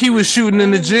 He think he was shooting in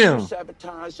the gym.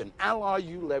 Sabotage and ally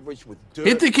you leveraged with dirt.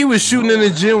 He think he was shooting in the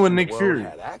gym with Nick Fury.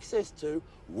 Had access to.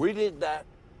 We did that.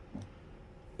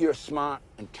 You're a smart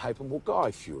and capable guy,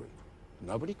 Fury.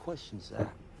 Nobody questions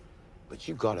that. But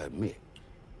you gotta admit,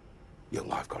 your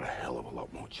life got a hell of a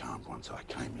lot more charm once I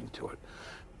came into it.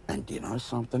 And do you know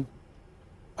something?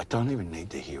 I don't even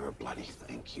need to hear a bloody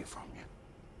thank you from you.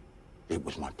 It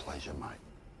was my pleasure, mate.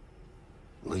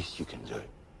 Least you can do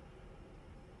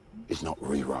is not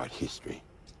rewrite history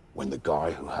when the guy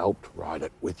who helped write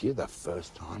it with you the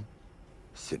first time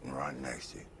is sitting right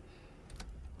next to you.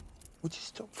 What'd you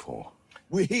stop for?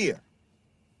 We're here.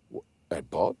 At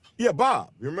Bob? Yeah,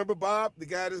 Bob. You remember Bob, the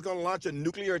guy that's gonna launch a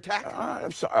nuclear attack?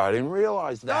 I'm sorry, I didn't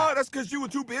realize that. No, that's because you were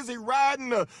too busy riding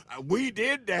the we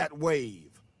did that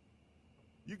wave.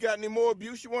 You got any more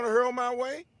abuse you want to hurl my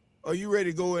way? Or you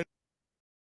ready to go in?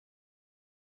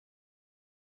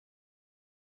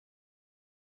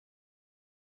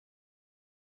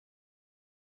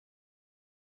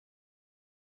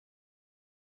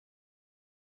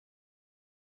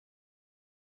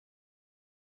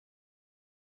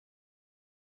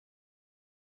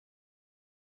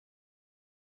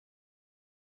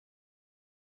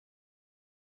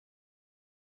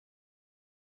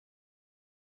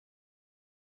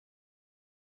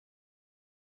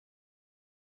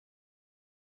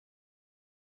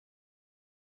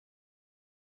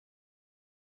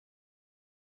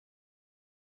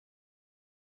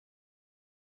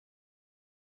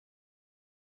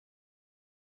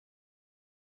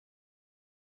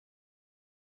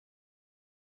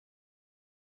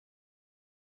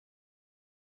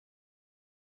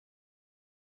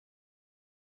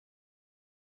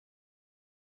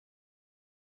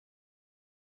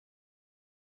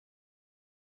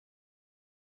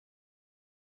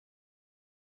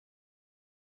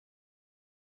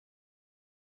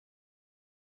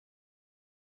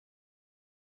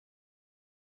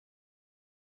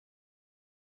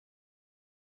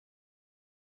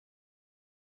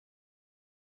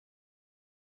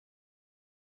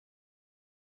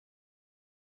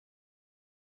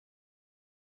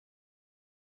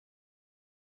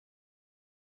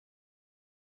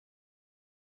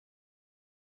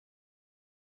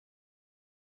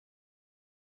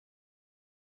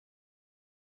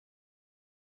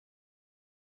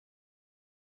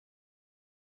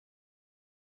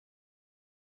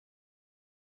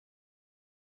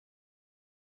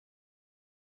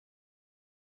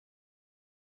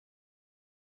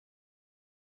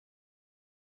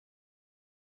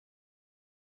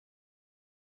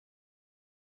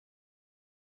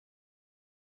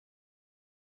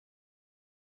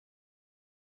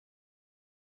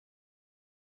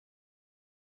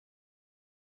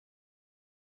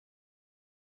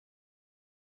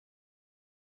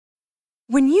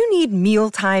 When you need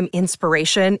mealtime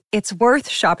inspiration, it's worth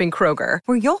shopping Kroger,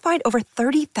 where you'll find over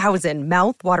 30,000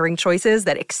 mouth-watering choices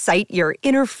that excite your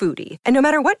inner foodie. And no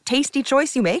matter what tasty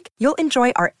choice you make, you'll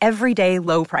enjoy our everyday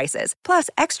low prices, plus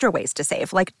extra ways to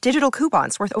save, like digital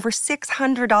coupons worth over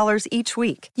 $600 each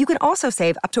week. You can also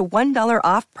save up to $1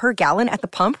 off per gallon at the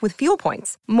pump with fuel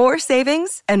points. More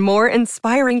savings and more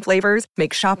inspiring flavors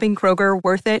make shopping Kroger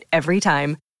worth it every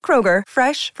time. Kroger,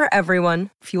 fresh for everyone.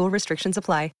 Fuel restrictions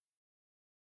apply.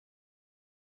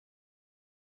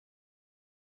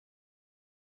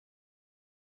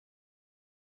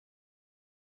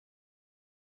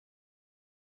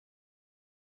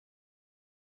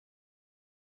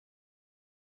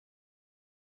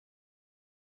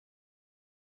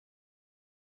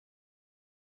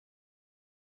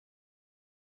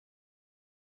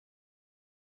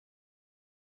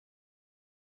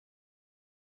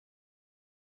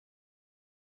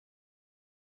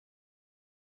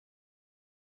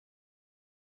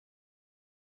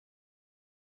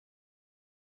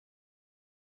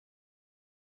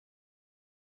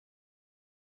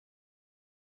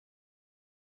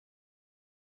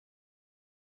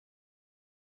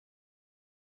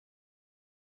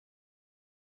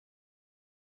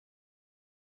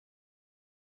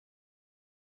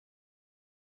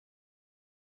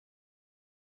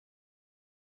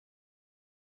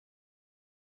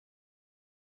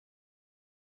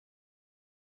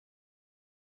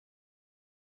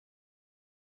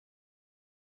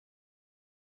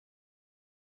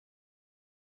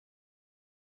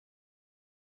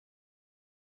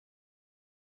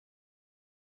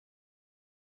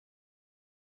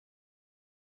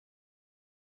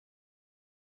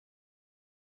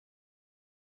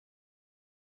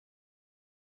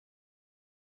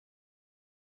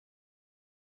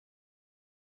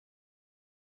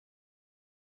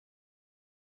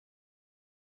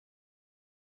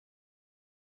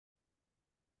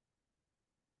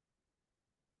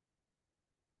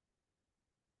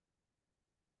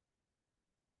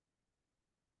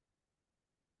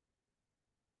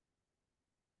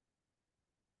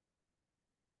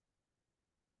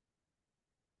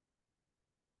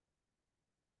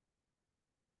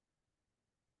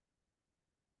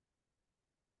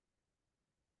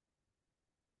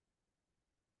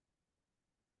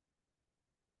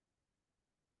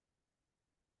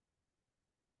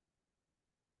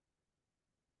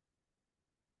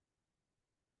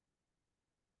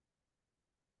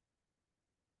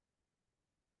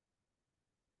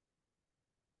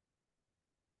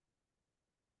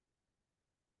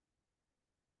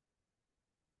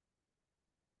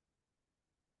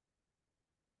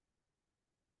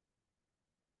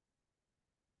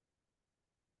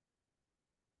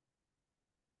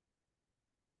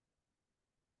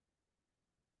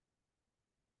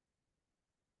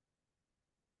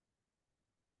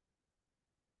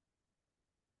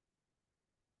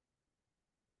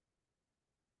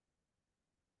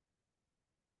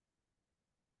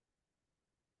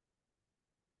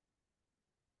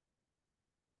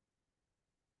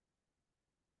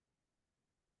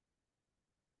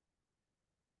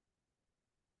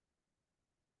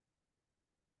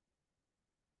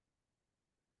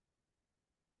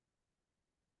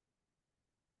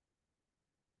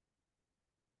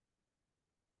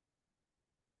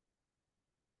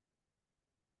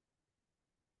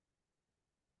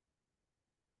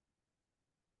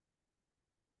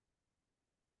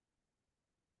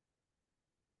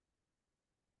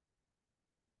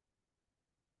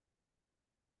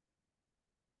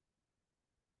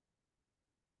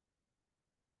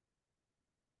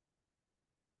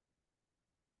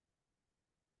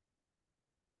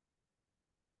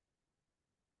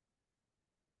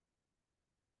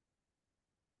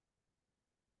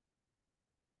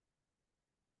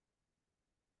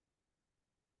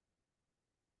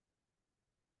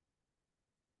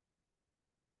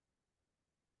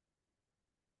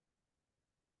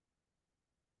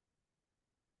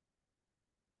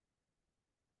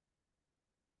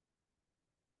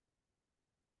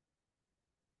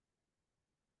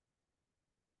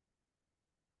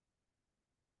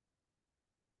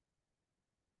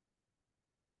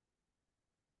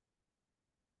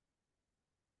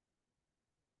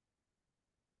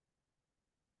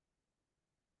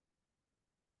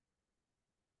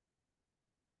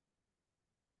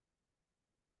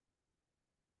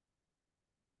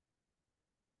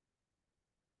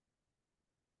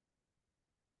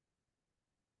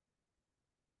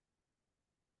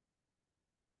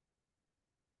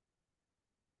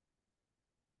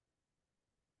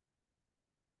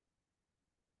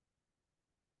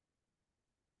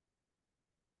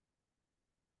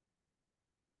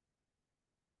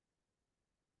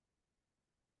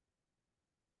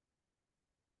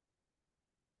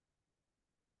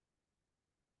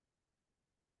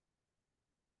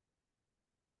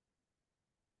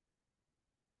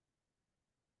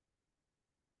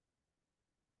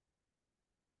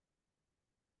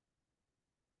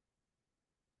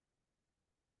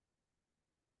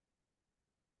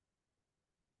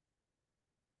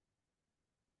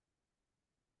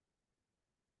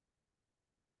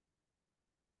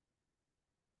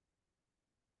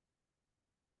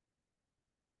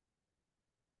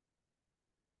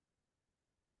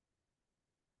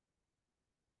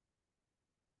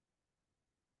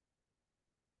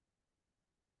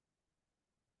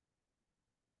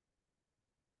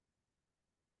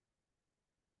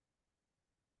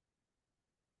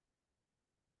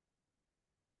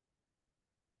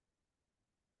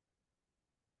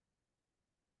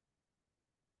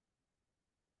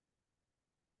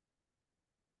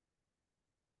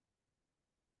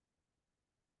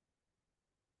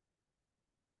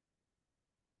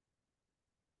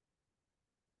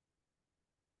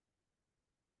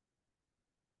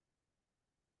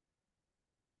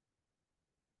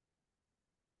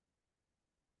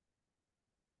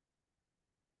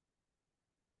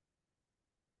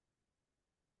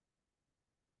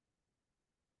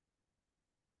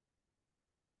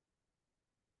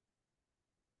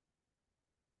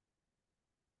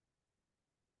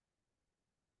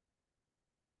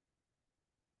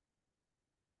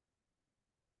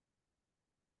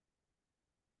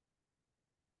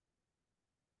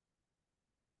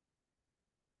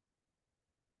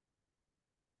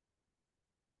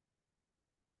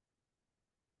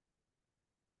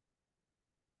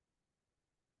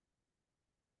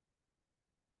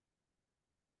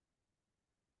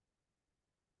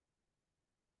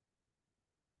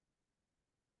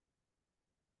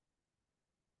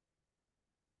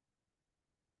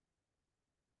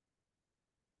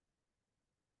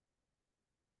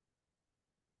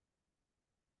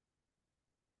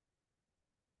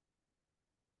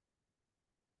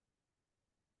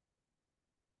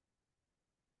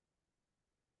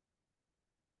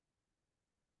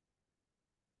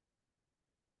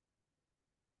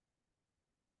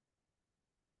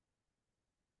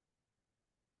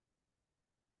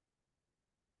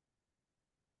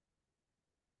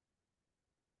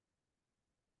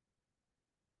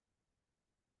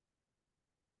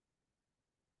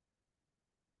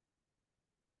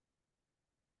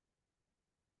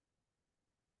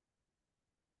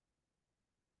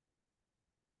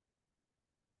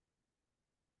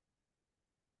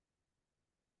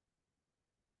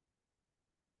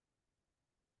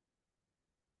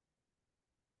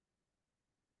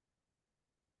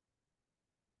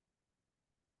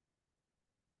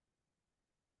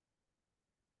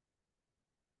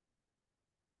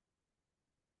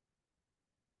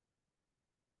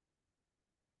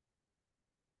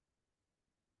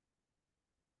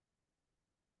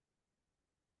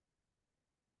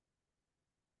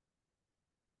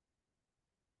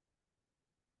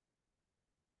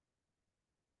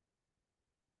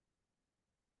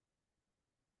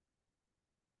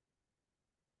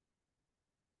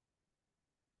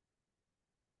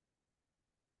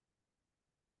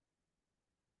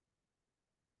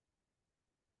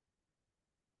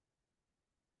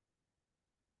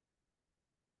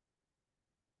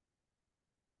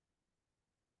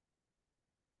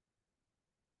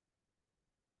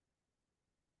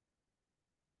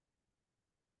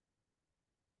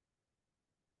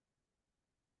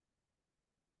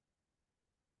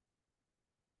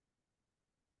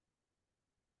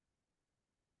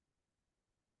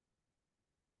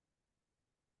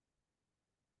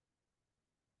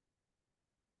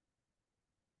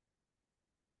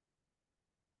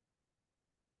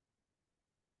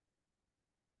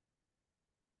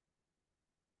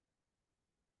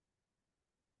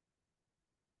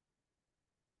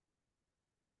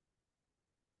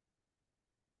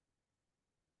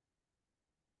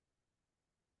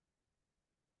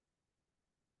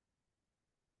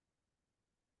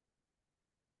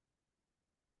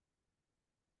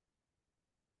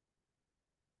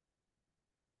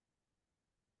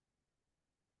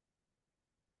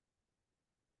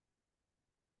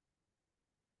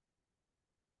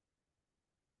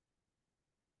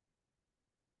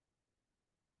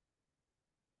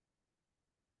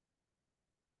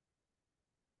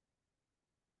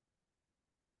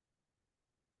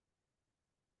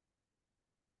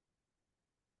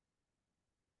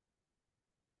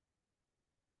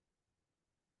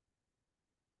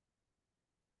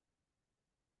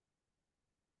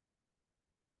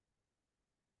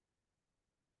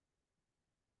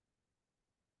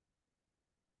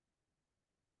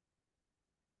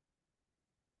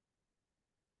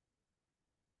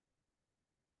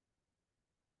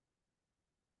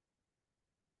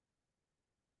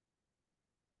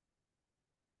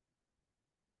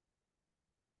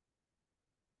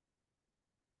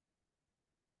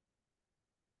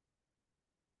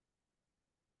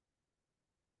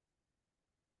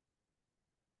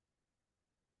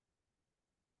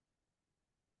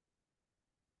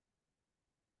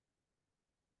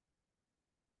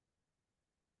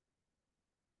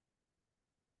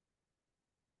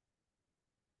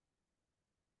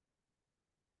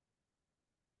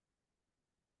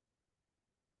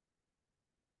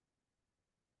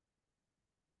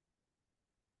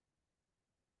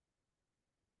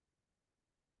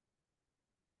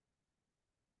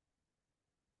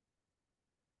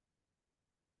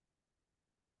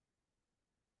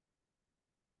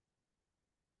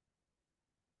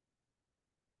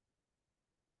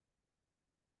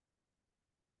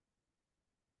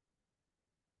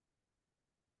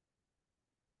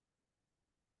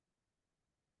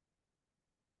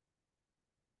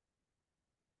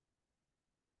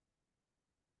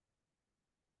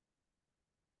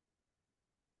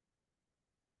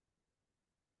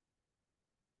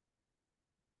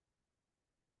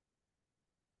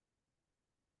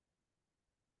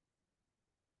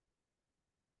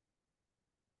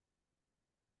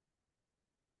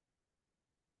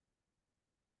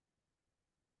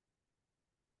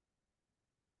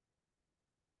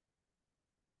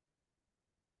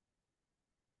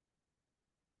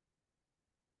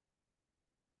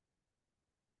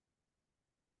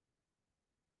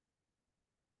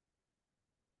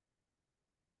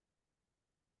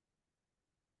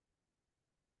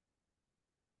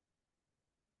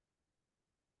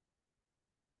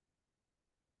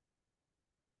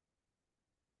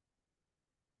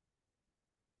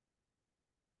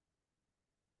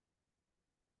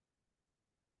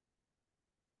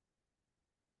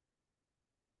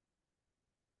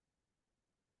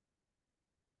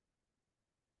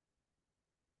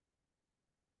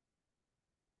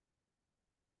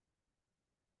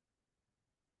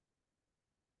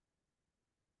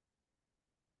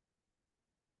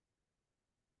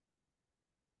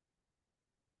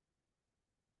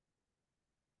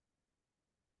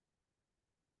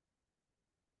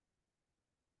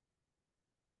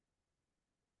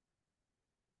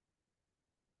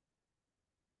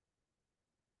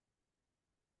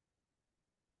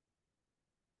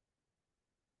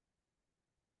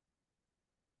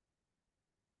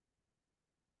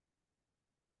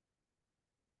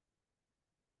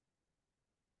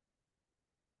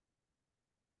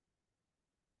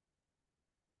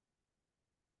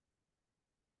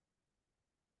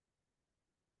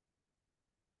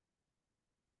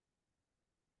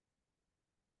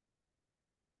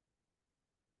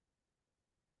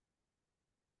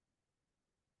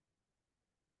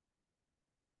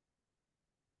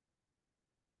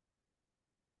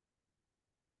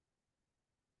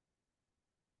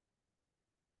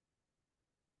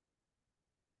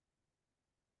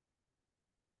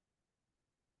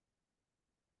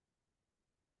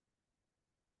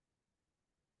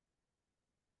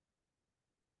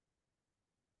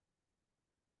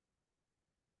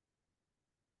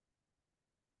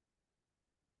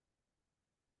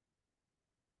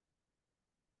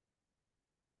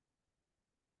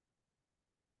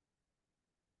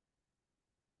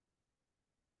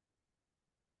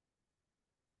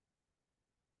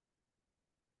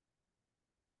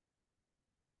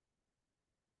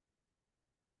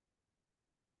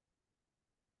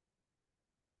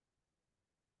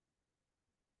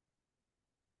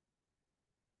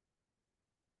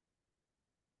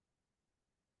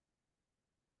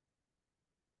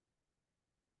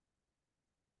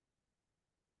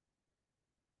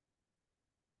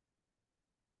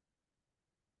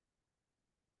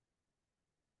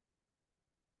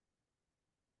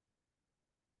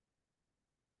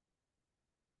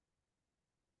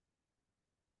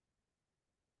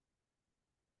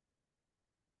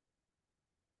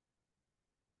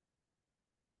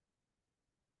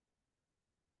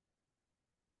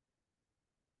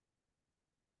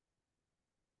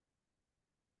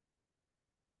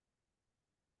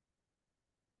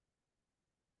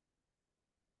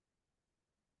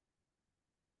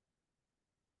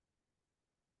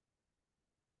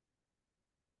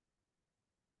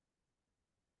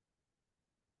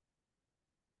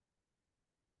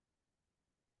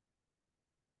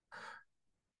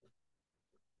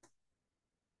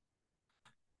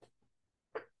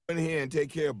 in here and take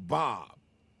care of Bob.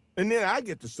 And then I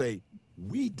get to say,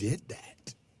 we did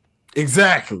that.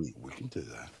 Exactly. We can do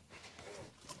that.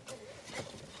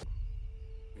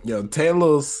 Yo,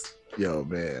 Taylor's... Yo,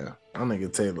 man. I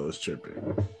nigga Taylor's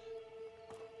tripping.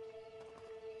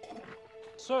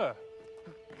 Sir.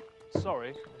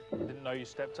 Sorry. Didn't know you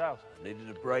stepped out. Needed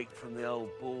a break from the old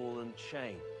ball and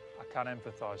chain. I can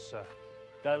empathise, sir.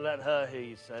 Don't let her hear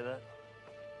you say that.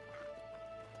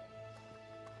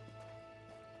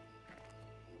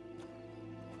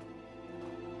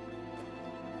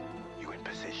 You in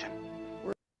position?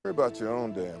 Worry about your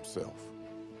own damn self.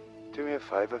 Do me a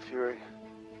favor, Fury.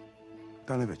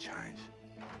 Don't ever change.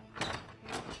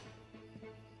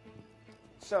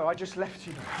 So I just left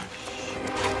you.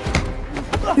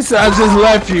 He said, I just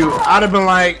left you. I'd have been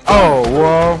like, oh,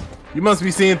 well, you must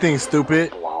be seeing things,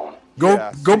 stupid.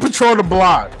 Go patrol the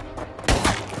block.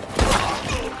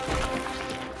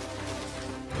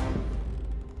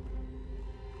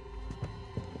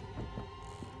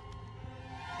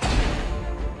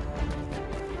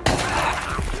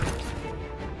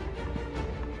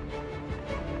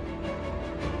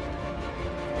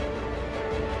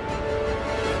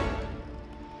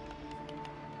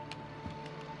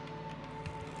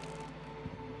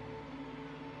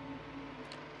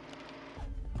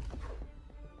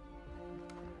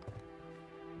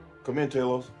 Come in,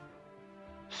 Talos.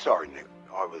 Sorry, Nick.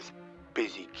 I was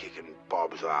busy kicking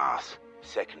Bob's ass.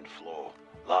 Second floor.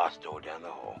 Last door down the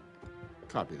hall.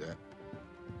 Copy that.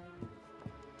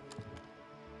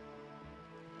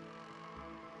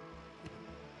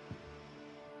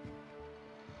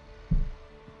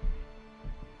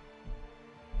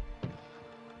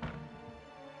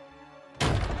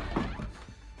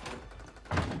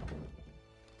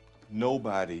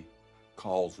 Nobody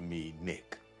calls me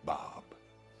Nick, Bob.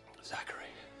 Zachary.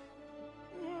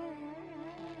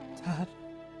 Dad.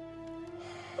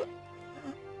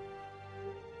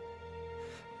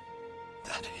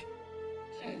 Daddy.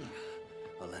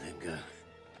 I'll let him go.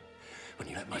 When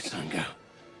you let my son go.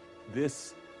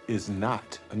 This is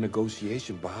not a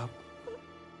negotiation, Bob.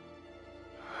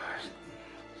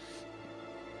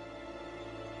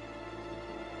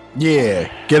 Yeah,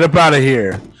 get up out of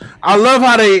here. I love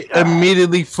how they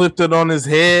immediately flipped it on his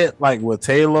head, like with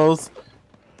Talos.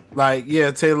 Like,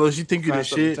 yeah, Talos, you think you the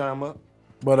shit. Time up.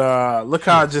 But look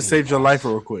how I just saved your life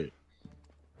real quick.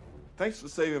 Thanks for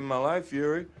saving my life,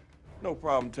 Fury. No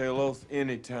problem, Talos.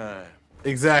 Anytime.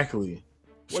 Exactly.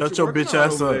 What Shut you your working bitch on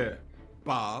ass over up. there,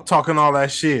 Bob? Talking all that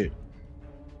shit.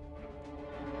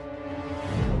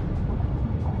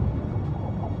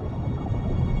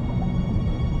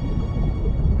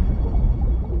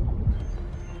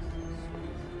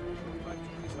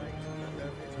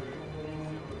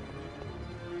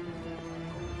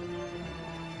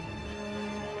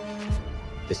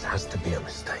 This has to be a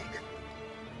mistake.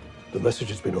 The message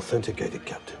has been authenticated,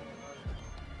 Captain.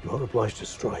 You are obliged to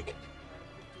strike.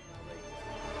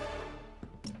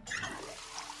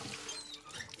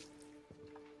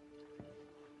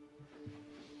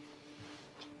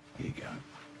 Here you go.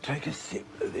 Take a sip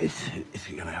of this. It's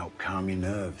going to help calm your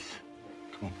nerves.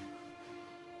 Come on.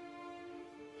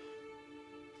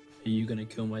 Are you going to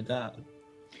kill my dad?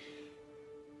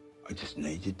 I just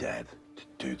need your dad to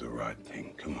do the right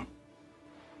thing. Come on.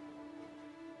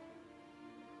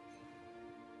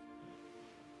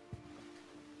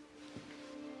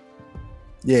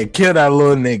 Yeah, kill that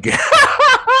little nigga.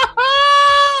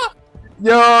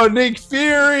 Yo, Nick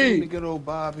Fury. Get old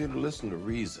Bob here to listen to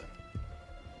reason.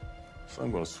 So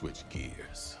I'm gonna switch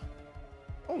gears.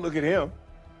 Don't look at him.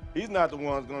 He's not the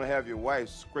one who's gonna have your wife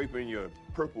scraping your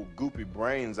purple goopy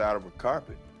brains out of a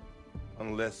carpet.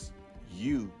 Unless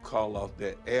you call off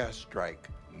that airstrike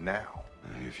now.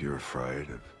 If you're afraid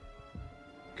of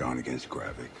going against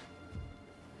Gravik,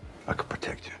 I could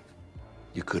protect you.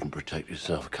 You couldn't protect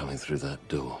yourself coming through that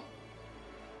door.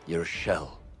 You're a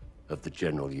shell of the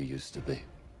general you used to be.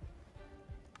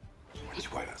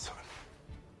 Just wait outside.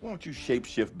 Why don't you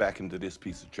shapeshift back into this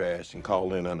piece of trash and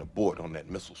call in an abort on that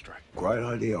missile strike? Great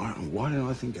idea. Why didn't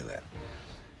I think of that?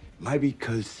 Maybe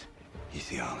because he's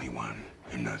the only one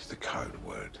who knows the code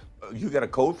word. You got a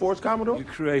code for us, Commodore? You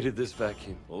created this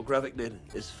vacuum. All Gravik did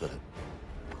is fill it.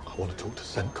 I want to talk to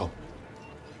CENTCOM.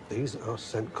 These are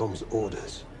CENTCOM's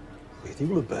orders. Either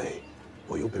you'll obey,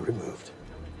 or you'll be removed.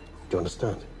 Do you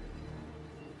understand?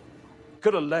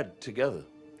 Could have led together.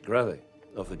 Gravik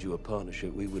offered you a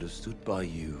partnership. We would have stood by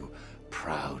you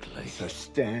proudly. So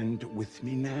stand with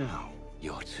me now.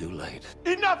 You're too late.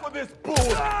 Enough of this bull!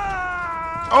 Ah!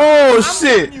 Oh I'm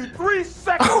shit! giving you 3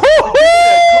 seconds to get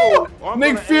that code, or I'm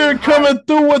Nick gonna Fury aim coming high.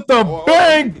 through with the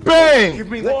bang bang. Give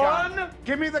me the gun.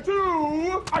 Give me the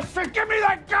 2. I said, give me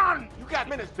that gun. You got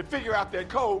minutes to figure out that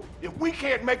code. If we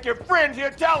can't make your friend here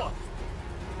tell us.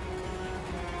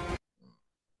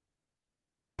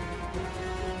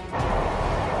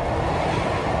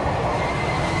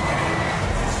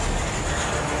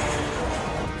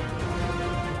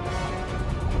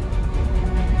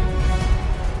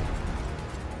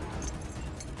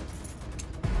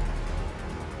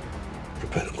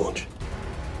 Prepare to launch.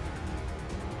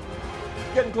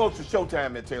 Getting close to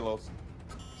showtime at Talos.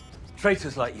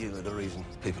 Traitors like you are the reason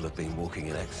people have been walking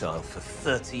in exile for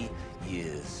 30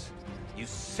 years. You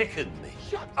sicken me.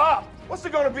 Shut up. What's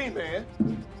it gonna be, man?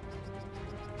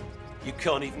 You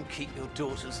can't even keep your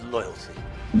daughter's loyalty.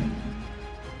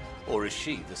 Or is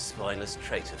she the spineless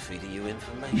traitor feeding you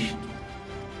information?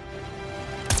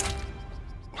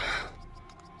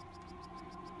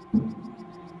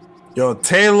 Yo,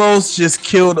 Talos just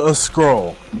killed a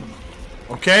scroll.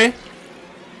 Okay?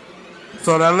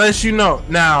 So that lets you know.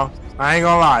 Now, I ain't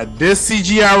gonna lie. This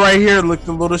CGI right here looked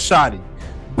a little shoddy.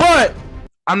 But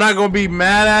I'm not gonna be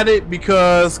mad at it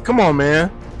because, come on,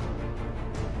 man.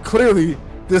 Clearly,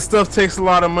 this stuff takes a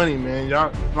lot of money, man.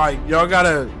 Y'all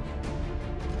gotta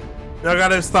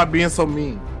stop being so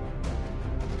mean.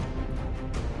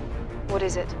 What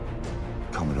is it?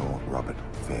 Commodore Robert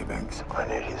Fairbanks. I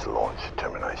need his launch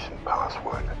termination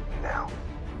password now.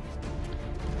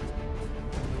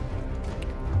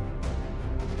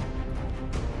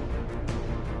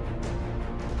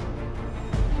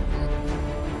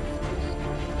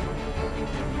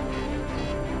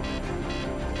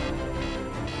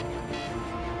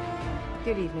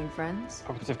 Good evening, friends.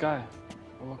 Operative Gaia,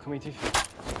 what can we do?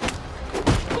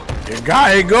 Your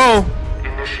guy go.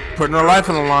 Putting her life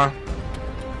on the line.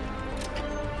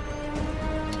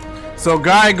 So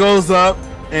Guy goes up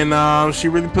and she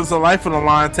really puts her life on the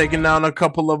line, taking down a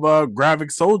couple of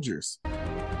Gravik soldiers.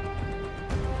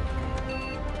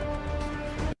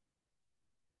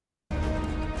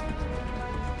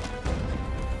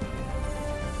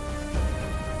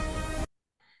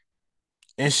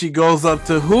 And she goes up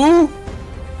to who?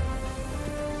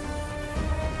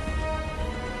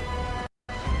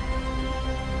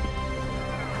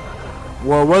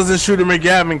 Well, it wasn't Shooter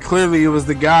McGavin. Clearly, it was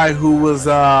the guy who was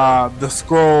the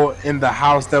scroll in the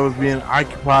house that was being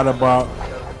occupied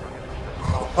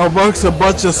amongst a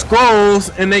bunch of scrolls,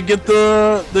 and they get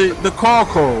the call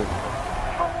code.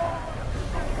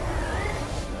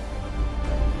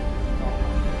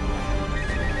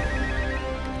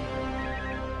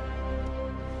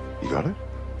 You got it?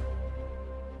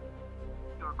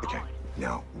 Okay,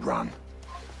 now run.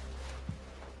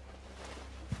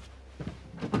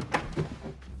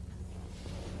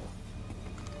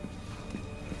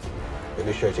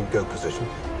 Initiating go position.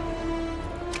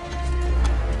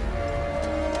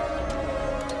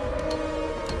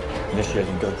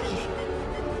 Initiating go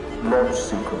position. Launch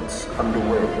sequence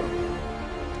underway.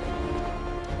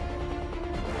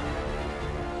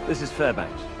 This is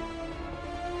Fairbanks.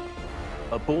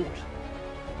 Abort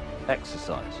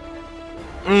exercise.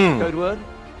 Code word?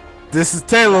 This is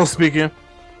Talos speaking.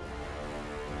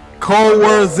 Code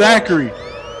word Zachary.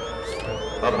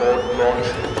 Abort launch.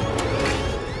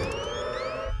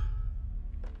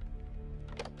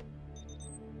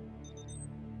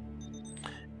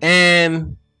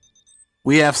 And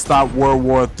we have stopped World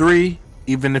War III,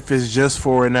 even if it's just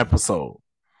for an episode.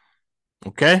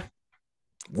 Okay?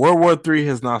 World War III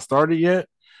has not started yet.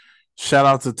 Shout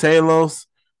out to Talos.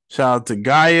 Shout out to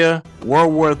Gaia.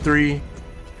 World War III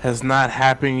has not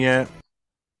happened yet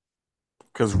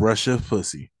because Russia's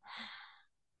pussy.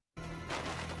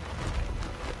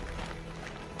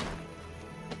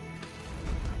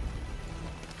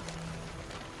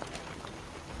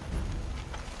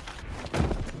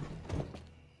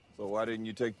 So why didn't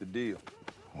you take the deal?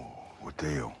 What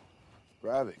deal?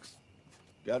 Gravik's.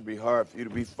 Gotta be hard for you to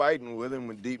be fighting with him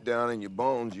when deep down in your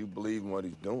bones you believe in what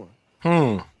he's doing.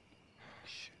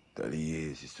 30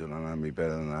 years, you still don't know me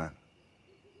better than that.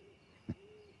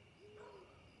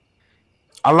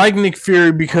 I like Nick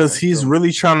Fury because he's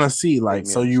really trying to see, like,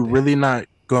 so you really not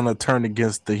gonna turn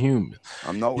against the humans.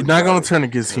 I'm not. You're not gonna turn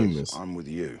against humans. I'm with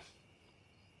you.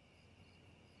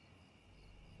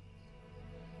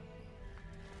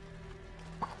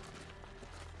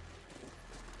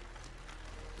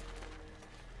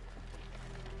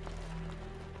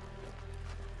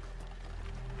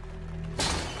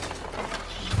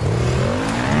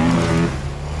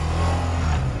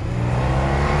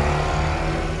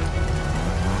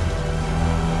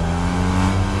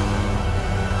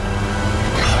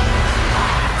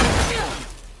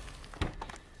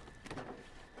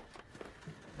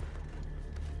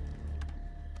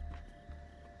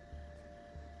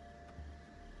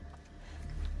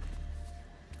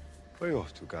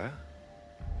 to Gaia?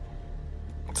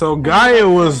 So Gaia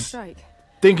was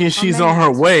thinking she's on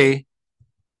her way,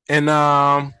 and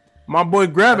my boy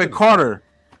Gravik caught her.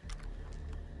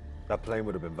 That plane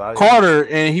would have been valuable. Caught her,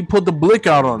 and he put the blick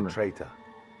out on her. Traitor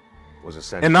was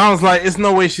essential. And I was like, "It's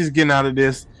no way she's getting out of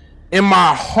this." In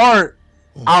my heart,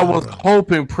 I was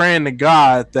hoping, praying to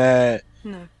God that,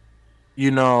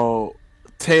 you know,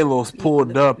 Talos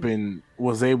pulled up and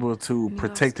was able to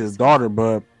protect his daughter,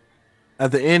 but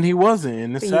at the end he wasn't,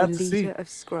 and it's sad to see. Of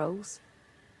Skrulls.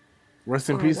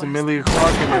 Rest in peace, Emilia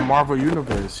Clarke in the Marvel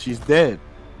Universe. She's dead.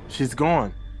 She's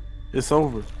gone. It's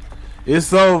over.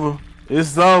 It's over.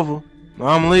 It's over.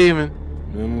 I'm leaving.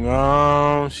 I'm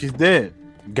gone. She's dead.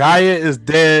 Gaia is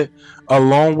dead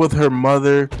along with her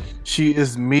mother. She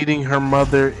is meeting her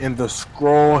mother in the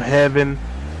Skrull heaven.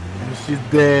 She's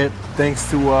dead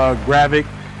thanks to Gravik.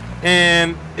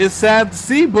 And it's sad to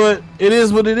see, but it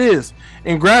is what it is.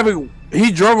 And Gravik,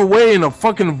 he drove away in a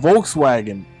fucking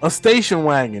Volkswagen, a station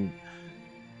wagon.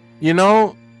 You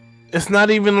know, it's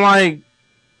not even like,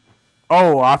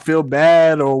 oh, I feel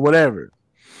bad or whatever.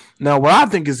 Now, what I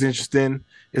think is interesting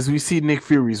is we see Nick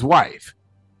Fury's wife,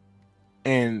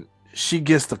 and she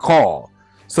gets the call.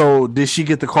 So, did she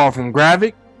get the call from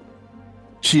Gravik?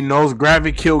 She knows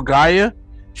Gravik killed Gaia.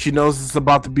 She knows it's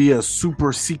about to be a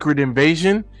super secret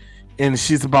invasion, and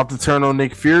she's about to turn on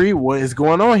Nick Fury. What is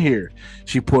going on here?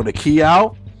 She pulled a key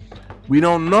out. We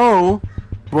don't know.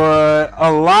 But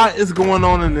a lot is going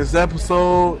on in this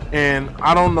episode, and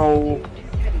I don't know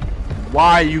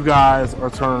why you guys are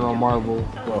turning on Marvel,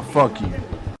 but fuck you.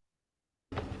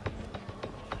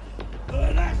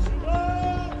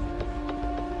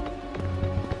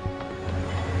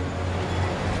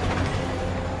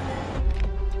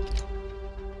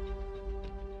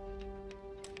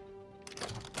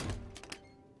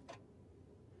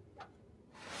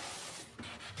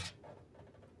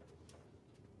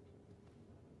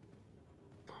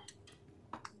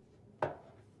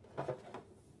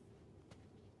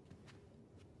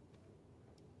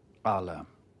 I'll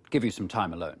give you some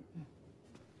time alone.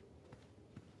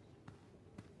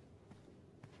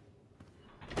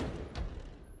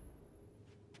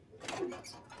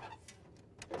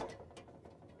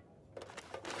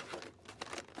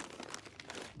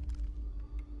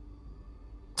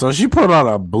 So she put out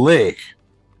a blick.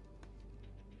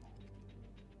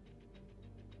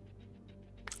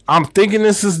 I'm thinking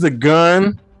this is the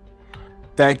gun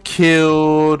that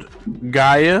killed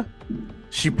Gaia.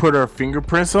 She put her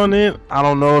fingerprints on it. I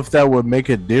don't know if that would make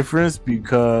a difference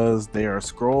because they are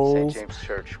Skrulls. St. James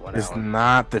Church, 1 It's hour.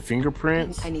 not the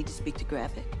fingerprints. I need to speak to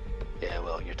Gravik. Yeah,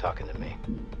 well, you're talking to me.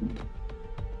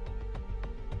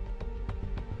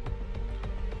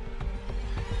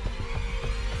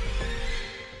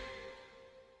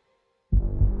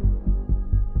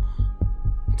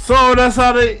 So that's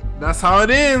how it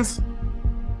ends.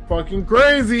 Fucking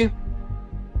crazy.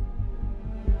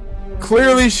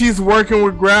 Clearly she's working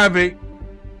with Gravik.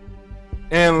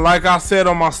 And like I said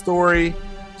on my story,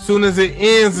 soon as it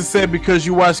ends, it said because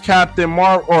you watch Captain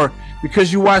Marvel or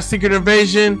because you watch Secret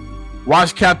Invasion,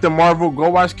 watch Captain Marvel. Go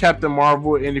watch Captain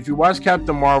Marvel. And if you watch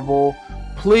Captain Marvel,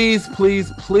 please,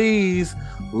 please, please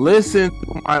listen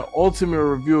to my ultimate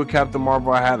review of Captain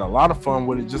Marvel. I had a lot of fun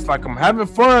with it, just like I'm having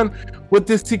fun with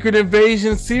this Secret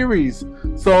Invasion series.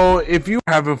 So if you're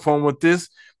having fun with this,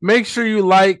 make sure you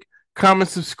like, comment,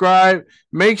 subscribe.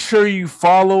 Make sure you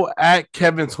follow at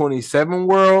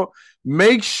Kevin27World.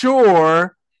 Make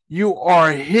sure you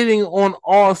are hitting on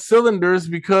all cylinders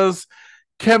because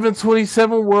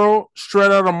Kevin27World,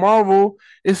 straight out of Marvel,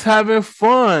 is having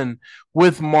fun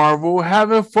with Marvel,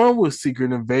 having fun with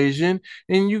Secret Invasion,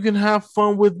 and you can have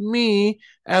fun with me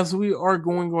as we are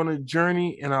going on a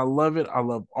journey, and I love it. I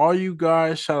love all you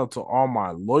guys. Shout out to all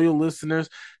my loyal listeners.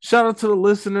 Shout out to the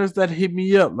listeners that hit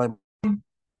me up. Like,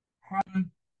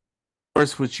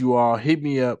 first with you all, hit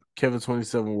me up,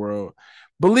 Kevin27World.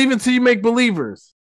 Believe until you make believers.